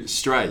on to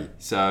Stray.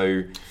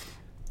 So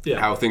Yeah.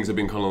 how things have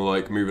been kind of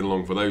like moving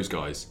along for those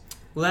guys.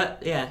 Well,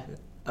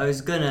 I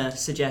was gonna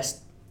suggest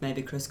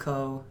maybe Chris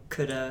Cole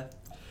could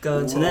go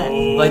into that,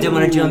 but I didn't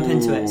want to jump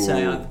into it,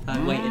 so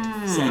I waited.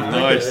 So,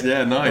 Nice,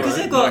 yeah, nice. because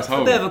they've Nice got a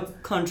hole. bit of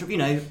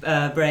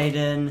a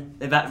Braden.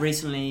 They've had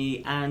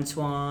recently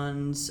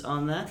Antoine's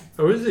on there,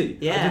 Oh, is he? I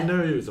Yeah. didn't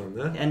know he was on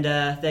there. and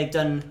they've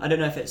done. I don't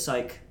know if it's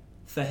like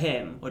for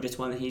him or just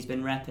one that he's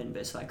been repping,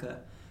 but it's like a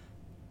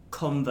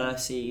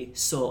Converse-y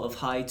sort of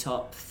high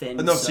top thin.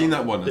 No, I've sock. seen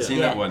that one. I've seen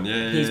Yeah. that one.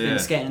 Yeah, He's yeah. been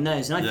skating in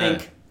those, and I Yeah.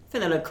 think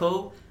they look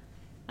cool.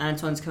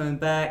 Antoine's coming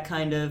back,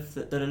 kind of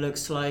that it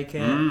looks like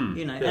it, Mm.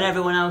 and Yeah.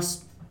 everyone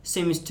else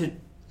seems to.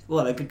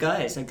 Well, they're good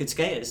guys, they're good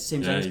skaters.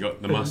 Seems Yeah, like you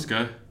got the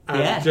Musker And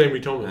Yeah. Jamie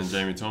Thomas. and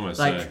Jamie Thomas.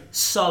 like so.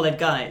 solid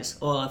guys,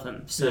 all of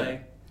them. So Yeah.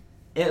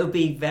 it'll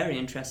be very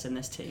interesting.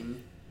 This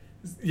team.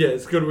 Yeah,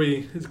 it's gotta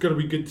be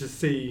good to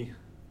see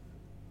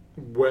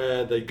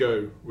where they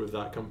go with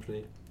that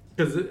company,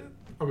 because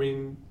I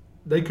mean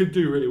they could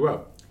do really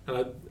well,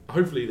 and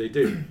hopefully they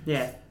do.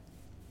 Yeah,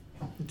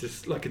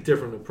 Just like a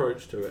different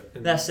approach to it.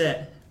 And, that's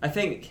it. I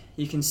think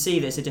you can see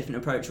there's a different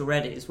approach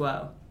already as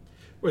well.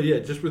 well, yeah,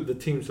 just with the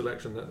team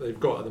selection that they've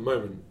got at the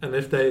moment, and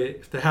if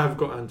they have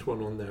got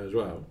Antoine on there as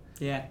well,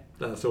 Yeah.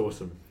 that's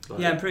awesome. Like,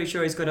 Yeah, I'm pretty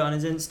sure he's got it on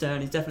his Insta,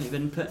 and he's definitely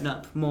been putting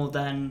up more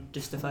than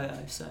just a photo.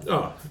 So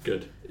Oh,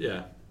 good.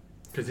 Yeah,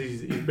 because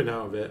he's been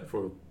out of it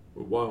for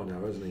a while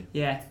now, hasn't he?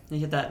 yeah, he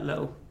had that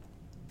little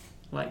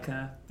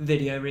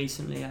video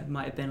recently. It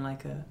might have been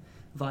like a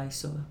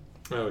Vice or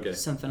Oh, okay.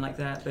 something like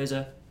that. But it was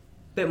a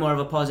bit more of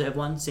a positive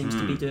one. Seems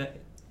to be Mm. doing.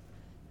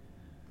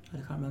 I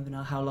can't remember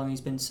now how long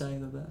he's been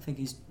sober, but I think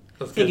he's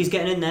That's he's good.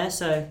 getting in there.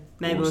 So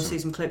maybe we'll Awesome. see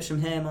some clips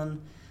from him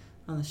on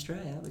the Stray.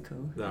 That'd be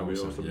cool. That'd be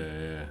awesome.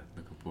 Yeah.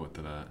 Looking forward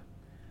to that.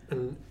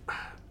 And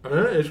I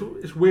don't know.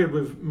 It's weird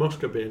with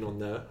Mosca being on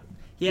there,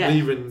 Yeah,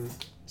 leaving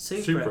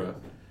Supra. Supra,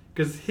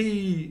 because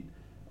he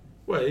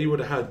would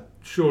have had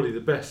surely the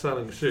best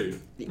selling shoe,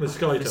 the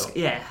Sky Top.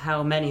 Yeah,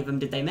 how many of them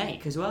did they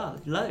make as well?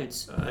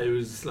 Loads. It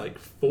was like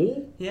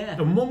 4, Yeah,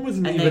 and one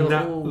wasn't And they even were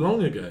that all-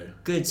 long ago.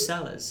 good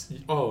sellers.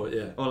 Oh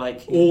yeah, Or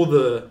like all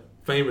the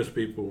famous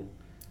people,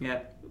 yeah,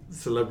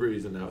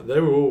 celebrities, and now they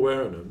were all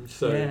wearing them.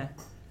 So yeah.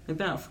 They've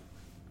been out.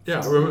 yeah,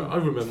 I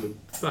remember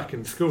back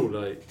in school,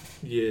 like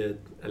year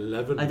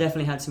 11. I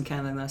definitely had some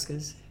camo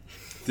maskers.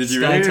 Did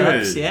you Sky really?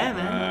 tops, yeah,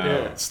 man. Wow.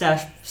 Yeah.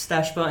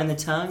 Stash spot in the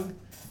tongue,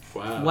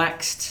 Wow.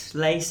 waxed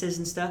laces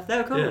and stuff. They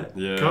were cool. Yeah.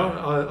 Yeah.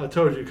 Carl, I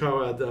told you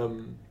Carl had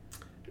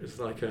it was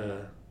like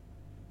a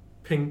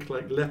pink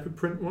like leopard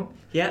print one.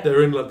 Yeah.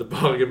 They're in like the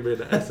bargain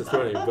bin at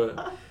SS20,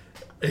 but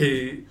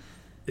he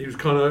was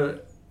kind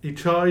of he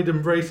tried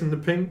embracing the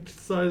pink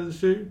side of the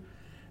shoe,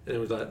 and it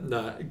was like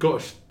nah, it got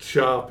a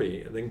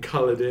Sharpie and then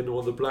coloured in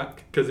all the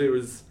black because it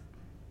was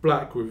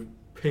black with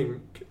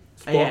pink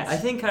spots. Yeah, I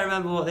think I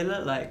remember what they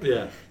looked like.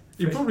 Yeah,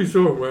 you probably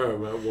saw him wear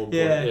them at one point.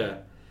 Yeah. Yeah,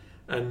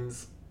 and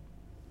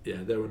yeah,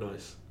 they were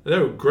nice. They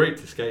were great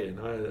to skate in.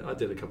 I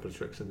did a couple of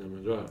tricks in them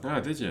as well. Oh,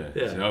 did you?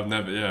 Yeah. See, I've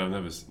never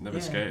Yeah.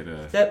 skated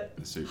a That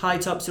Supra. high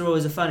tops are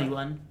always a funny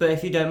one, but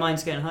if you don't mind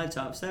skating high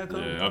tops, they're cool.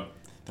 Yeah,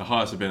 the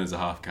highest I've been is a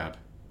half cab.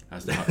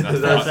 That's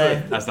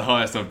the, That's the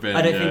highest I've been.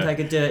 I don't yeah. think I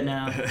could do it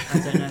now. I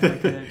don't know if I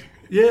could.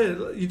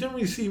 Yeah, you don't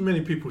really see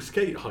many people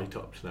skate high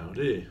tops now,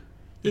 do you?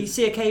 You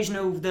see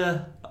occasional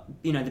the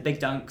big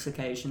dunks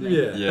occasionally.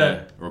 Yeah.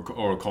 Yeah,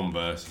 or a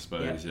Converse, I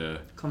suppose. Yeah.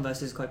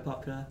 Converse is quite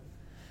popular.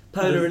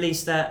 Polo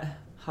released that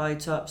high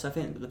tops. I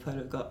think the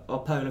Polo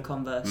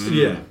Converse. Mm.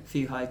 Yeah. A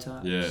few high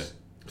tops. Yeah.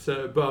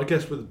 So, but I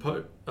guess with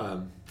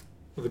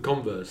the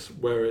Converse,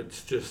 where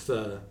it's just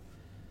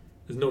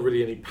there's not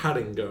really any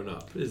padding going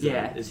up, is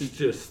Yeah, there? It's so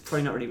just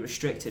Probably not really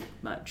restricted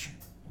much.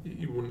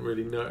 you wouldn't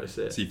really notice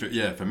it. See,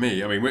 for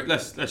me, I mean,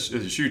 let's there's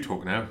a shoe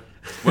talk now.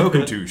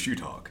 Welcome to shoe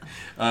talk.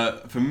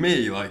 For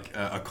me, like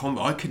I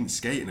couldn't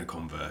skate in a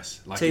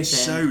Converse. Like Too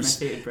it's thin,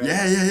 so my feet would break.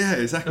 yeah,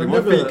 exactly. I've My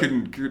never- feet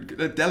couldn't.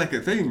 They're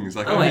delicate things.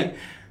 Like Oh I wait, mean,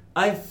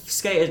 I've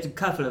skated a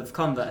couple of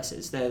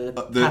Converses. They're the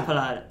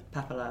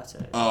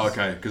Papalato. oh,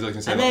 okay. Because I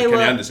can say And like, they the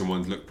Kenny were- Anderson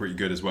ones look pretty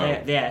good as well.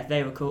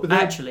 They were cool. But they're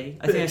Actually,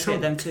 I bit think I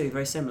skated them chunk. too.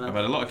 Very I've similar.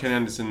 had a lot of Kenny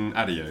Anderson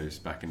Adios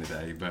back in the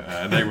day,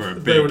 but they were a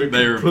big.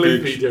 They were a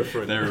completely big.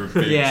 different. They were a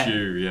big Yeah.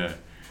 shoe. Yeah.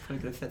 Probably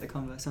could have fit the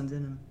Converse ones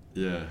in them.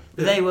 Yeah.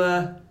 But they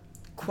were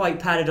quite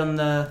padded on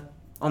the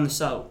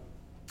sole,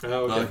 Oh,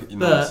 okay. Like, nice.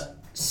 but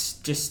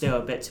just still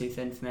a bit too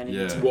thin for me. I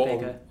needed Yeah. something What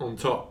bigger. on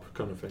top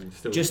kind of thing?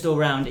 Still. Just all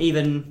round,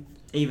 even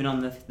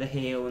on the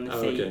heel and the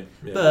Oh, feet, okay.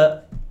 Yeah.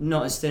 but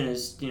not as thin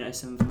as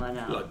some of them are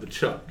now. like the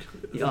Chuck.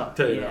 Yeah,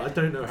 Tell you, yeah. I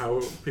don't know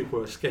how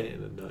people are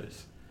skating in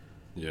those.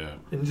 Yeah.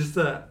 And just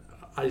that,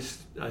 I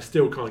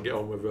still can't get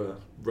on with a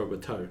rubber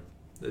toe.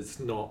 It's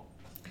not.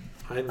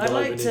 I'm not I'd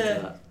like even into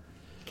to that.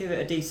 give it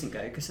a decent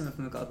go because some of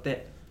them have got a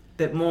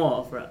bit more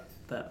of it,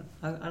 but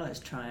I like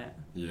to try it.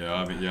 Yeah,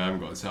 I mean, I ain't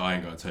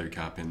got a toe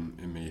cap in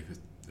me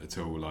at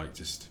all. Like,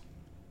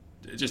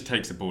 it just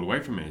takes the ball away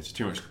from me. It's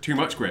too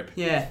much grip.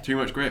 Yeah, Too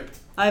much grip.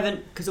 I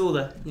haven't because all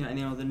the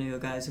all the newer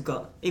guys have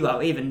got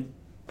even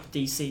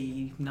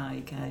DC,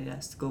 Nike,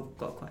 Adidas, got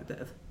quite a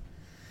bit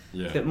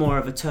Yeah. more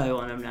of a toe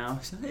on them now.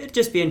 So it'd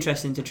just be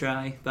interesting to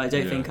try, but I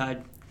don't Yeah. think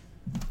I'd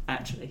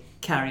actually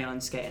carry on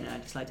skating.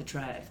 I'd just like to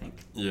try it. I think.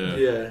 Yeah.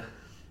 Yeah.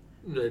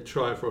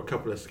 Try it for a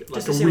couple of like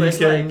Just a to see what it's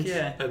like, weekend,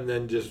 yeah. and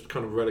then just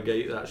kind of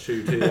relegate that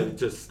shoe to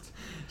just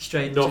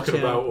Straight knocking to chill.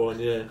 about one.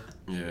 Yeah.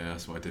 Yeah,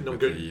 that's what I did Not with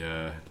good. the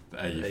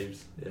Ave.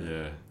 Aves,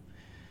 Yeah.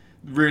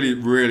 Really,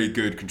 really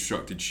good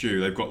constructed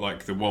shoe. They've got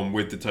like the one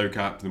with the toe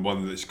cap and the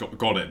one that's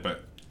got it,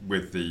 but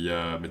with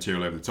the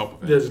material over the top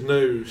of it. There's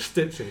no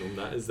stitching on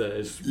that, is there?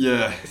 It's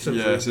Yeah,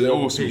 essentially it's an one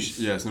awesome. piece.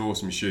 It's an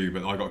awesome shoe.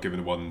 But I got given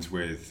the ones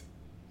with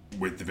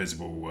the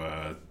visible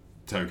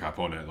toe cap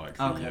on it. Like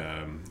the Okay.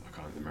 I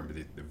can't remember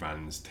the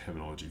Vans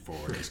terminology for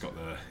it. It's got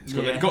Yeah.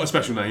 it's got a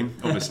special name,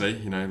 obviously.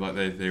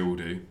 like they all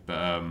do.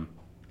 But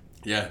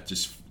yeah,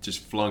 just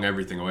flung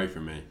everything away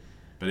from me.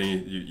 But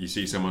then you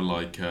see someone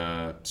like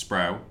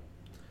Sproul,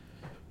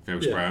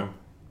 Phil Yeah. Sproul,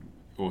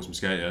 awesome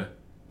skater.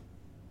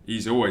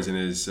 he's always in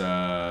his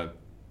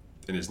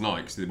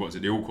Nikes. What's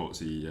it? The All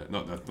Courts.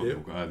 Not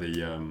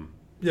Yeah.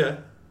 Yeah.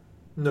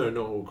 No,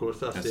 not all course.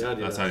 That's the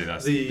Adidas. That's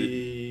Adidas.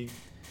 The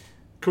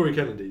Corey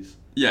Kennedy's.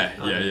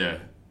 Yeah.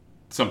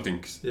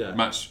 Something. Yeah.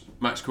 Match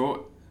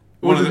court.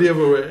 One of the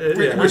other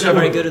way. I'm not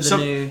very good at the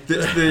new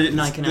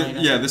Nike and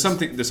Adidas. Yeah,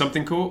 there's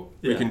something court.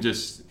 Yeah. You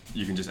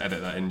can just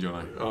edit that in,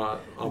 Johnny.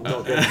 I'm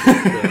not going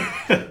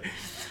to.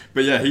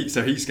 But yeah, he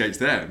skates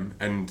them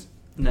and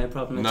No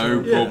problem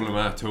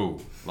at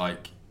all.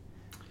 Like,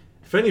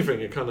 if anything,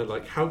 it kind of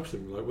like helps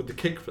him. Like with the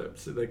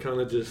kickflips, they kind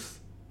of just.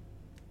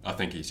 I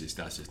think that's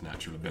just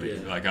natural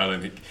ability. Yeah. Like, I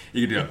don't think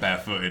he could do that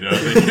barefooted. I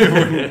think it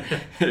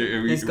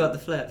wouldn't. He's got the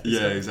flip.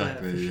 Yeah,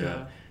 exactly. Flip, Yeah.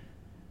 sure.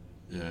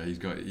 Yeah, he's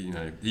got,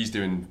 he's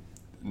doing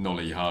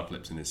nollie hard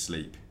flips in his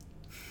sleep.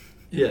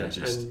 Yeah,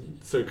 Just- and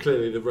so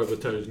clearly the rubber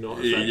toe is not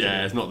affecting Yeah,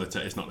 him. it's not the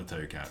toe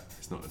cap.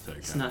 It's not the toe cap.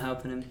 It's not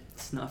helping him.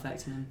 It's not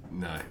affecting him.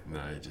 No,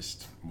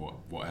 just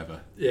whatever.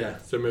 Yeah,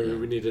 so maybe Yeah.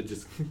 we need to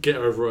just get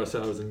over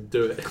ourselves and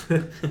do it.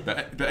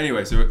 But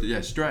anyway, so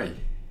yeah, Stray.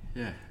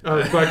 Yeah.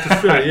 Back to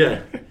Stray,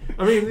 yeah.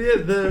 I mean, we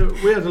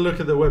had a look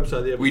at the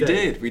website the other We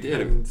day. did.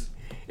 And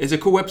It's a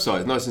cool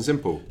website, nice and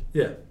simple.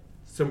 yeah,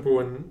 simple,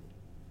 and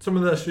some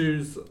of their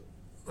shoes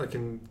I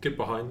can get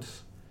behind.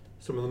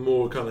 Some of the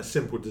more kind of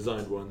simple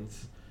designed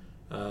ones.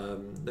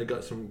 They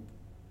got some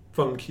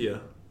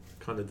funkier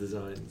kind of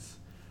designs.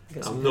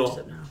 Get I'm some not- pictures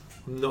up now.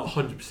 I'm not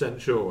 100%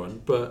 sure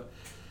on, but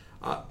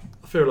I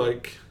feel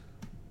like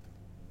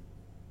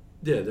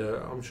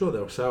I'm sure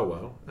they'll sell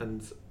well,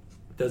 and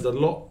there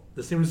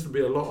seems to be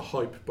a lot of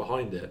hype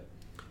behind it,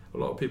 a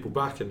lot of people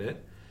backing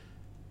it.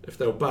 If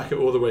they'll back it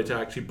all the way to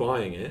actually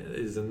buying it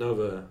it's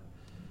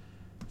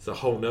a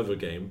whole nother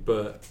game,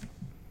 but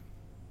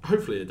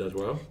hopefully it does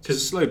well. It's a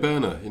slow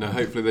burner,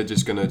 hopefully they're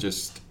just going to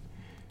just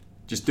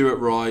do it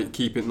right,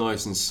 keep it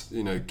nice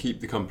and, keep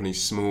the company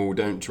small,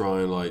 don't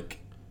try and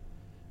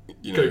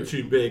go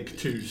too big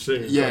too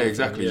soon. Yeah,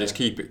 exactly. Yeah. Just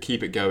keep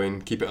it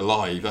going, keep it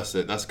alive. That's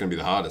it. That's going to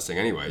be the hardest thing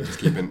anyway. Just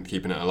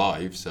keeping it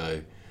alive.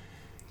 So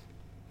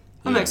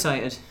I'm yeah.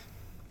 excited.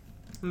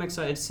 I'm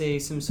excited to see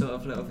some sort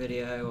of little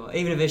video, or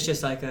even if it's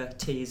just like a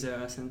teaser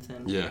or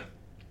something. Yeah,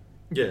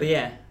 But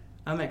yeah,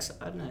 I'm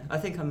excited. I don't know. I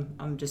think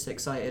I'm just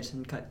excited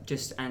and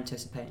just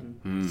anticipating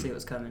to see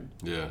what's coming.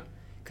 yeah.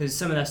 Because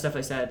some of that stuff,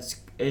 like I said,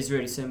 is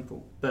really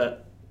simple,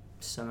 but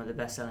some of the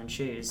best-selling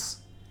shoes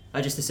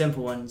are just the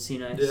simple ones,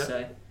 Yeah.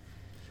 So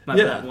might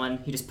be that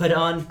one. You just put it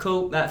on,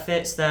 cool, that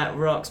fits, that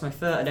rocks my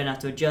foot. I don't have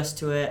to adjust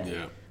to it.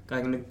 Yeah. I'm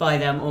going to buy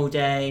them all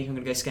day. I'm going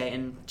to go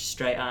skating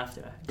straight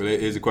after. But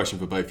here's a question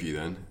for both of you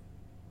then.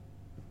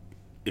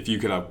 If you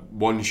could have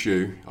one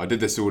shoe, I did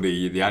this all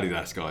the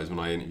Adidas guys when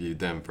I interviewed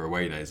them for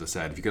away days. I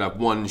said, if you could have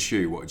one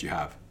shoe, what would you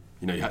have?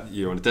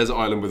 You're on a desert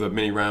island with a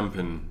mini ramp,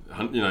 and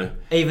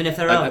Even if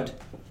they're old.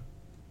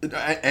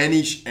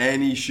 any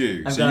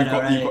shoe. I'm So you've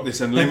going got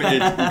this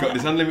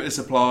unlimited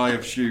supply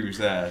of shoes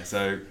there.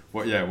 So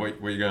what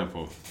are you going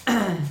for?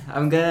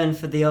 I'm going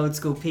for the old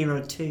school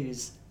P-Rod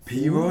 2s.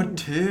 P-Rod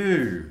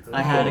 2.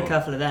 I had a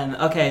couple of them.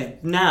 Okay,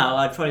 now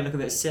I'd probably look a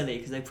bit silly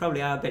because they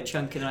probably are a bit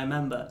chunkier than I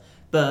remember.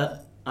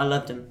 But I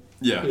loved them.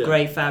 Yeah. Yeah.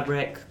 Great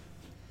fabric.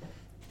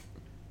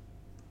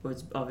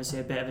 Was obviously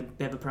a bit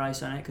of a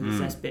price on it because it's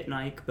less bit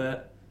Nike,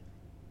 but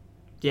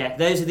yeah,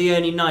 those are the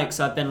only Nikes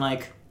I've been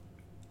like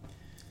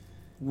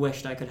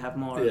wished I could have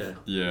more Yeah. of.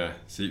 Yeah.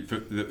 See, for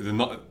talking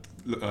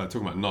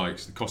about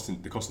Nikes, the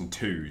Coston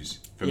 2s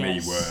for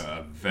Yes. me were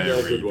a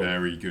Yeah, good one.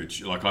 very good.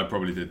 Like, I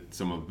probably did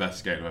some of the best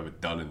skating I've ever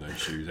done in those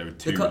shoes. They were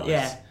too The nice.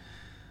 Yeah.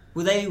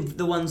 Were they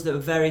the ones that were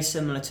very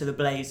similar to the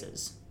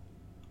Blazers?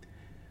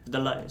 The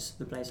lows,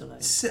 the Blazer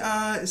lows.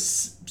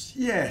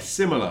 Yeah,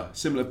 similar,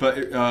 but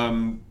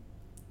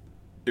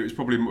it was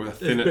probably more a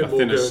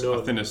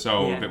thinner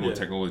sole, Yeah. a bit more Yeah.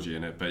 technology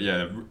in it. But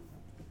yeah,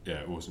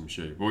 awesome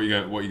shoe. What are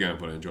you going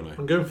for then, Johnny?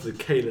 I'm going for the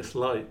Kalis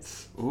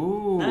Lights.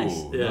 Ooh,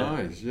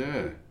 Nice.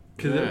 yeah.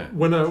 Because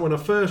when I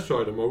first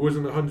tried them, I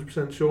wasn't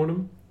 100% sure on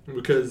them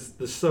because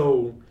the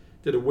sole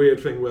did a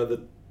weird thing where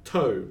the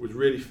toe was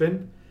really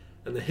thin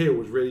and the heel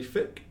was really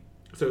thick.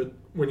 So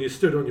when you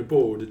stood on your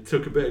board, it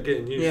took a bit of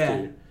getting used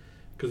to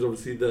because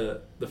obviously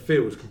the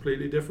feel was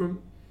completely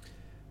different.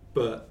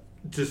 But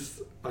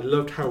just I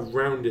loved how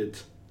rounded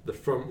the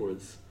front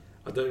was.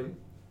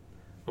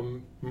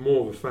 I'm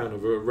more of a fan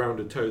of a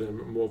rounded toe than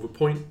more of a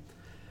point.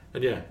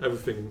 And yeah,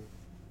 everything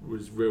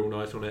was real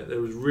nice on it. It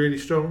was really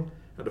strong.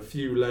 Had a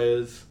few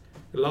layers.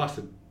 It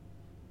lasted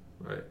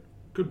a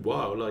good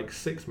while, like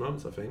 6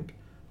 months, I think.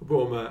 I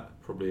bought them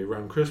at probably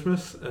around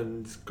Christmas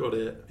and got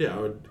it.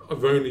 Yeah,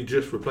 I've only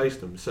just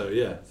replaced them, so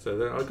yeah.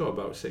 So I got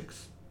about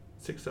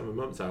 6-7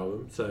 months out of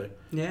them. So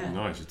Yeah.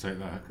 Nice, you take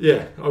that.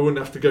 yeah, I wouldn't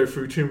have to go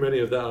through too many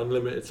of that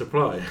unlimited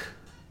supply.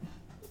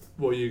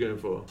 What are you going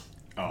for?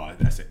 Oh,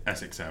 that's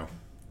SXL.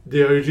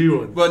 The OG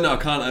one. Well, no, I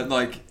can't.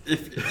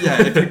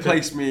 If you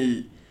placed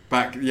me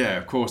back, yeah,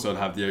 of course I'd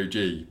have the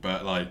OG.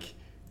 But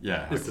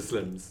It's the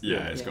Slims.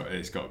 Yeah, it's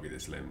got to be the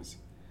Slims.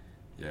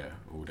 Yeah,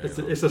 all day.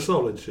 It's a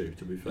solid shoe,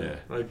 to be fair.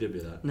 Yeah. I'll give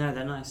you that. No,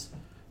 they're nice.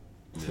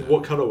 Yeah.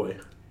 What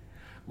colourway?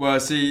 Well,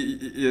 see,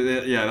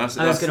 yeah, that's.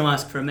 I was going to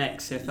ask for a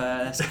mix if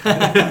that's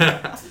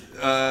yeah,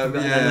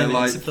 unlimited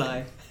like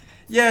supply.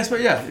 yes,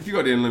 but yeah, if you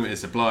have got the unlimited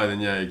supply, then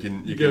yeah, you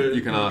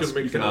can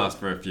ask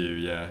for a few,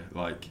 yeah,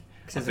 like.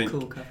 Because there's a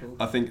cool couple.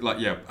 I think like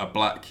a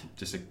black,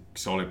 just a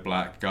solid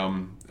black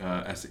gum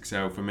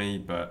SXL for me,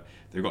 but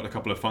they've got a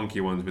couple of funky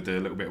ones with a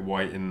little bit of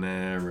white in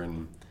there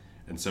and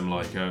some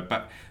like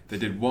they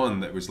did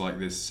one that was like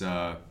this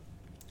kind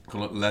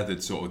of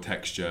leathered sort of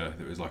texture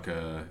that was like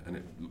a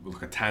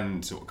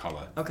tan sort of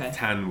colour. Okay.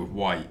 Tan with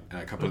white,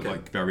 a couple of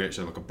like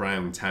variations, like a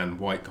brown tan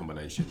white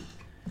combination.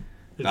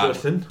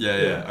 Interesting.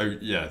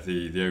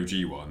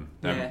 The OG one.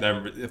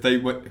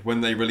 When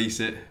they release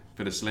it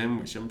for the Slim,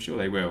 which I'm sure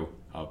they will,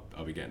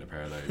 I'll be getting a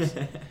pair of those.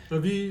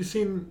 Have you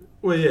seen?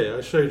 Well, yeah,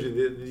 I showed you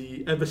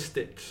the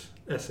Everstitch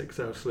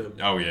SXL Slim.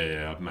 Oh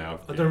yeah.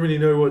 I don't really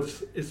know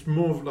it's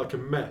more of like a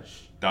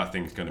mesh. That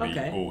thing's going to be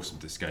awesome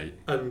to skate.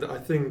 And I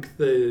think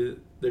they've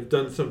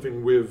done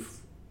something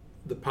with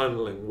the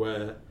paneling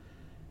where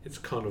it's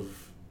kind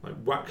of like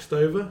waxed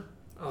over.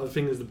 I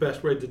think is the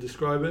best way to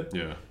describe it.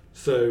 Yeah.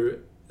 So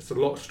it's a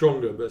lot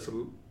stronger, but it's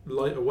a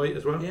lighter weight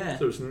as well. Yeah.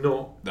 So it's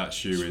not that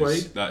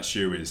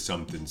shoe is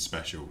something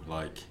special.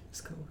 Like it's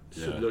cool.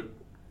 Yeah. So look,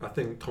 I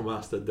think Tom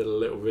Astor did a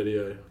little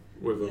video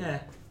with them. Yeah.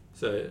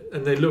 So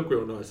and they look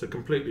real nice. They're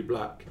completely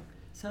black.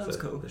 Sounds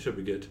cool. They should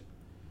be good.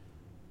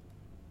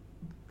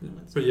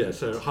 That's But yeah,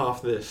 so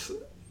half this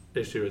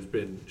issue has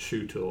been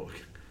shoe talk.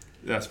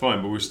 That's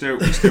fine, but we still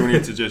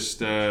need to just.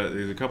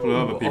 There's a couple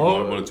of other people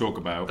I want to talk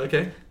about.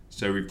 Okay.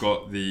 So we've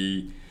got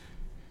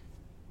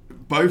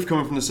both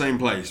coming from the same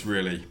place,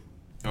 really.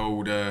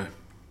 Old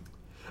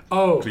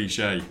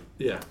cliche.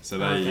 Yeah. So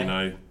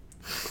they,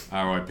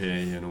 R.I.P.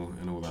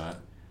 and all that.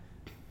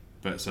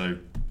 But so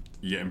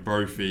you're getting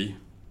Brophy.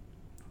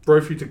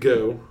 Brophy to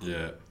go.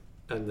 Yeah.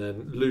 And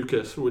then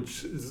Lucas,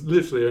 which has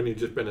literally only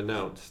just been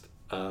announced,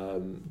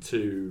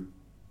 to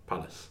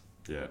Palace.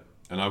 Yeah.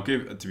 And I'll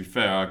give. To be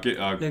fair,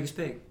 Lucas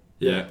Big.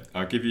 Yeah.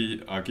 I'll give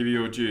you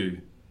your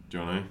due,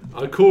 Jono.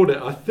 I called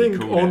it. I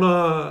think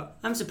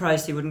I'm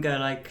surprised he wouldn't go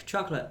like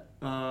chocolate.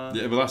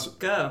 Yeah, but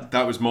go.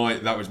 That was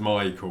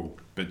my call.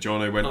 But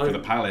Jono went for the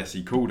Palace.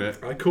 He called it.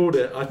 I called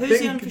it. Who's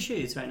he on for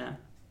shoes right now?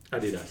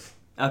 Adidas.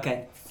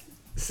 Okay.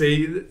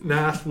 See,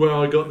 now that's where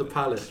I got the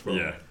Palace from.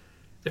 Yeah.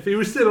 If he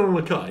was still on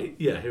a kite,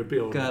 he would be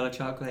on. Girl or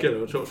chocolate.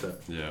 Girl or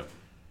chocolate. Yeah.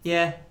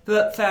 Yeah,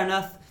 but fair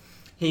enough.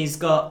 He's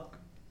got,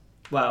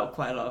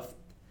 quite a lot of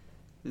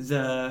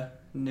the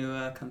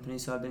newer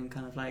companies, so I've been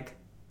kind of like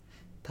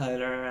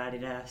Polar,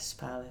 Adidas,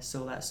 Palace,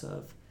 all that sort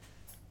of.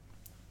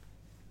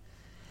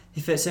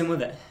 He fits in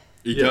with it.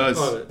 He does.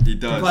 Quite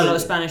a lot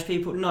of Spanish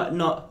people,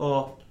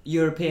 or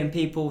European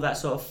people, that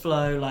sort of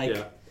flow, like.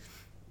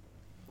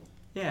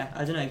 Yeah,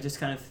 I don't know, it just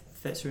kind of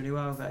fits really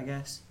well with it, I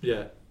guess.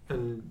 Yeah,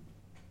 and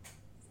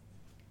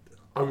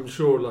I'm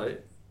sure,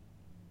 like,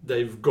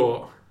 they've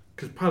got.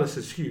 Because Palace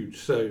is huge,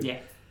 so. Yeah.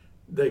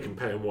 They can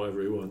pay him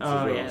whatever he wants.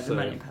 Oh, as well, the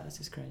money in Palace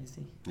is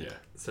crazy. Yeah.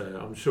 So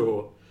I'm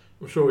sure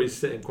he's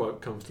sitting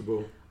quite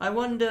comfortable. I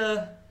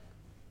wonder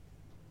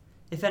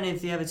if any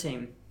of the other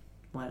team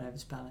went over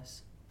to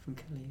Palace from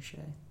Kaliuche.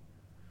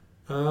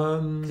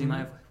 Because he might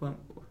have. I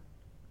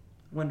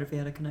wonder if he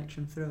had a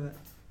connection through it.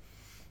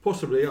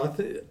 Possibly. I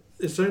think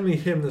it's only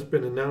him that's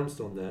been announced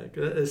on there.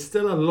 There's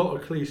still a lot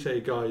of cliche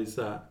guys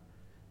that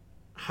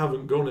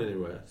haven't gone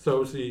anywhere. So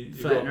obviously you've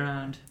floating got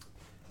around.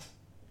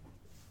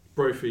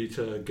 Brophy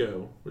to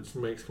go, which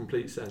makes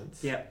complete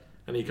sense. Yeah.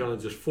 And he kind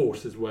of just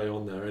forced his way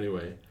on there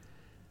anyway.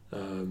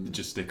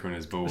 Just sticker on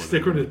his board.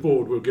 Sticker on his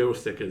board with girl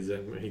stickers,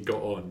 and he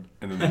got on.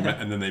 And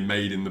then they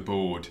made in the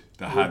board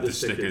that had the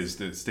stickers,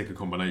 the sticker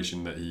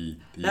combination that he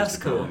used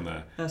to put on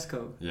there. That's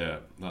cool. Yeah,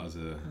 that was a.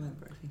 I like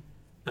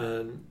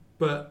Brophy.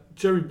 But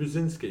Jerry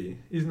Brzezinski,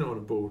 he's not on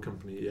a board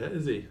company yet,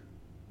 is he?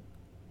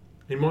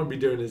 He might be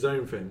doing his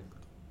own thing.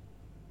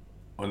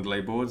 On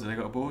delay boards? Have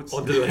they got boards?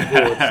 On delay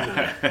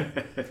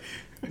boards,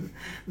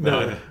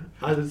 no.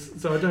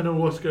 So I don't know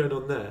what's going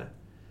on there.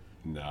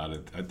 No,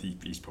 I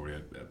think he's probably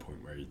at a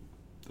point where he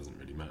doesn't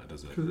really matter,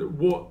 does it?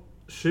 What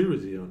shoe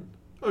is he on?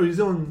 Oh, he's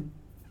on.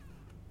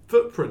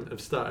 Footprint have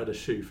started a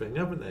shoe thing,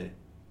 haven't they?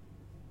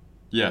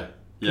 Yeah.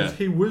 Because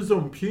he was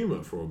on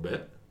Puma for a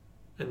bit,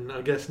 and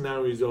I guess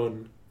now he's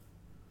on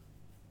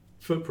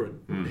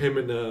Footprint. Him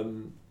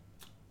and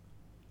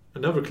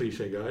another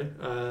cliche guy,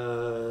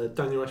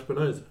 Daniel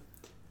Espinosa.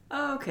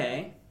 Oh,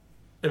 okay.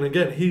 And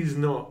again, he's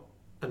not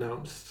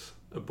announced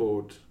a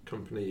board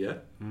company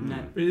yet.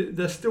 No. But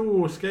they're still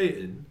all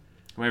skating.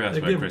 Maybe that's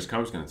where Chris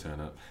Cole's going to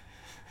turn up.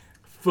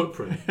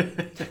 Footprint.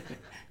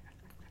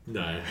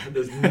 No,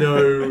 there's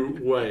no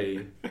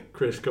way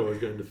Chris Cole is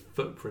going to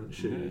Footprint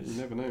shoes. Yeah,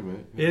 you never know,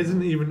 mate. He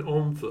isn't even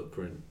on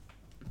Footprint.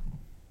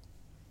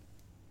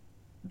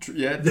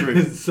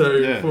 True.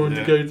 So for him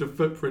to go to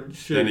Footprint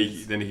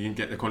shoes, then he can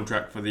get the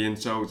contract for the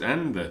insoles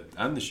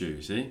and the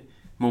shoe. See,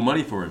 more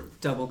money for him.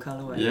 Double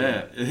colourway.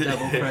 Yeah.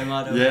 Double pro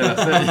model. Yeah,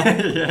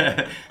 that's it.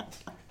 Yeah.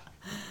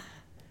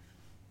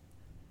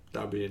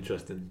 That'd be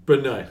interesting.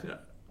 But no,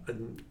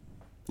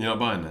 You're not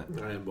buying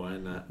that? I am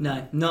buying that.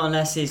 No, not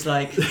unless he's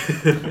like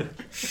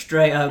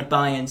straight up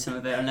buying some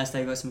of it. Unless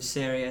they've got some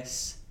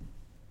serious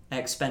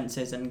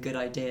expenses and good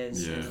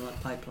ideas in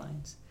like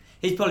pipelines.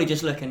 He's probably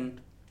just looking,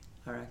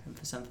 I reckon,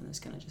 for something that's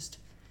gonna just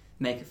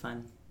make it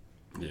fun.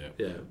 Yeah.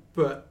 Yeah,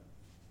 but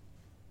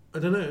I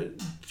don't know.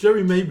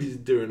 Joey Maybe's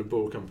doing a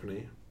board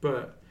company,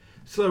 but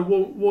so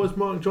what is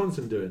Mark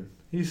Johnson doing?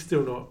 He's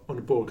still not on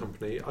a board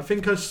company. I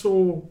think I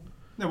saw.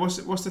 No,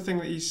 what's the thing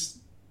that he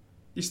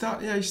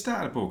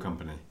started a board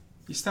company.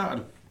 He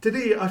started. Did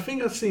he? I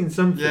think I've seen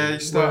something. Yeah, he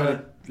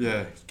started.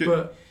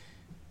 But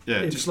yeah,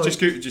 it's just like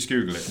just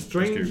Google it.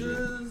 Strangers?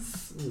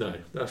 Just Google it. No,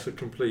 that's a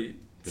complete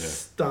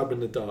stab in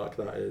the dark.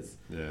 That is.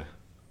 Yeah.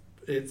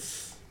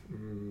 It's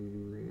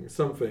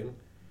something.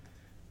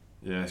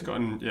 Yeah, it's got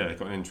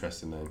an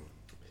interesting name.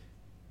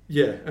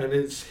 Yeah, and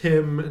it's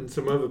him and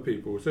some other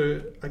people.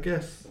 So I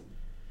guess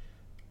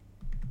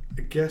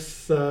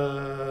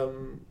Joe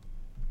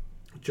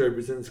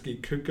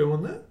Brzezinski could go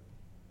on there,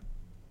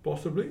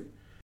 possibly.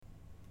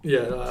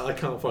 Yeah, I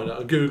can't find it.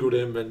 I googled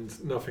him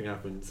and nothing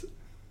happened.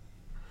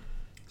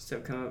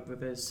 Still come up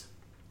with his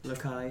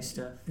Lokai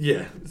stuff.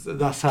 Yeah, so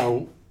that's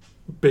how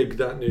big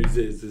that news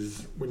is.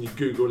 Is when you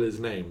Google his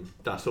name,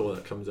 that's all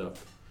that comes up.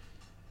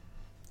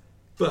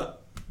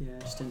 But yeah,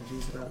 just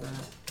interviews about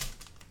that.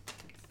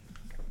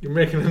 You're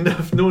making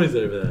enough noise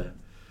over there.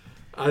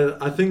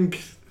 I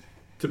think,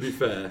 to be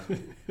fair,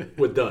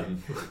 we're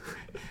done.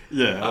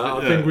 Yeah,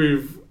 I think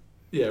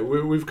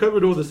we've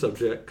covered all the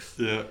subjects.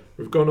 Yeah,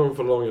 we've gone on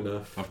for long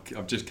enough.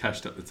 I've just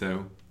cashed up the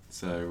till,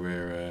 so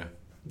we're.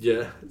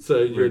 So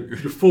you're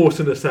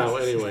forcing us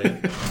out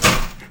anyway.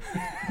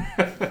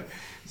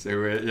 So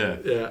we're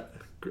Yeah.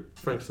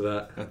 Thanks for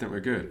that. I think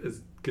we're good. It's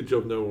good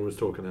job no one was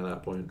talking at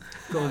that point.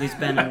 Got all these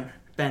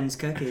Ben's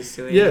cookies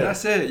to eat. Yeah,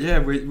 that's it. Yeah,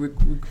 we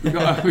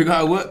got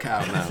our work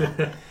cut out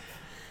now.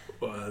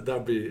 Well,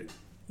 that'd be.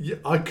 Yeah,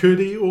 I could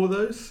eat all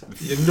those.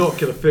 You're not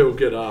gonna feel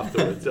good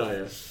afterwards, are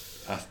you?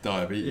 That's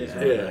diabetes, Yeah.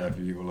 right? Yeah. If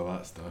you eat all of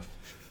that stuff.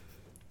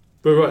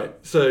 But right,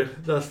 so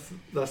that's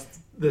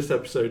this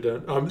episode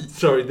done.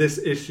 Sorry, this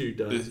issue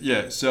done.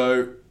 Yeah.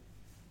 So,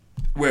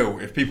 Will,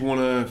 if people want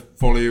to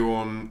follow you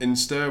on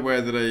Insta,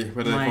 where do they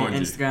My find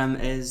you?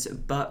 Instagram is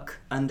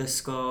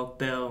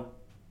buck_Bill.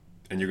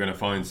 And you're going to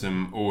find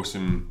some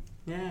awesome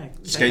Yeah.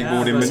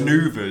 skateboarding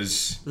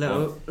manoeuvres.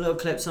 Little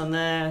clips on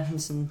there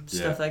and some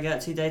stuff I get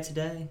to day to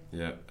day.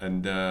 Yeah,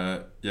 and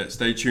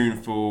stay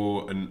tuned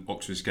for an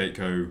Oxford Skate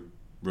Co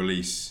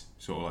release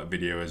sort of like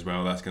video as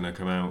well. That's going to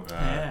come out.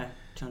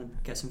 Trying to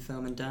get some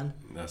filming done.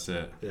 That's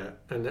it. Yeah,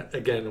 and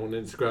again on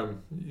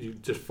Instagram, you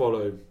just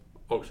follow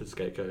Oxford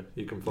Skate Co.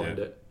 You can find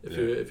it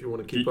if you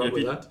want to keep up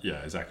with that.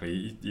 Yeah,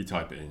 exactly. You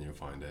type it in, you'll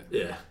find it.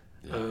 Yeah.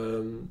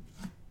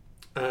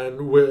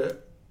 And we're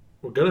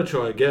gonna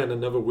try again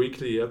another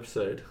weekly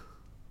episode.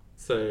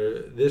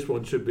 So this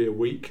one should be a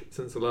week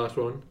since the last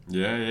one.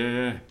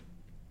 Yeah.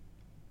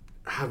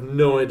 I have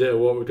no idea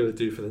what we're gonna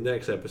do for the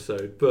next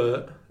episode,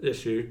 but it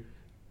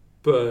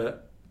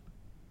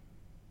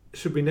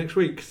should be next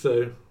week.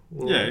 So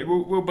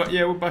we'll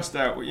bust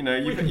out. You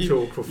know, we can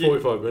talk for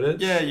 45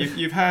 minutes. Yeah,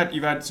 you've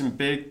had some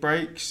big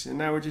breaks, and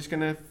now we're just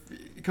gonna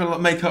kind of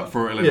like make up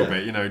for it a little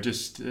bit. You know,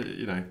 just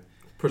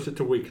push it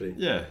to weekly.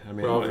 Yeah, I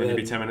mean, Rather it'll only than-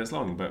 be 10 minutes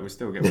long, but we'll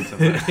still get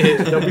something.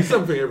 There'll be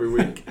something every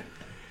week.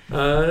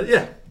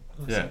 Yeah.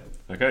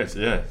 Okay.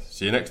 So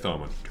see you next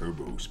time on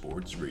Turbo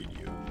Sports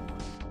Radio.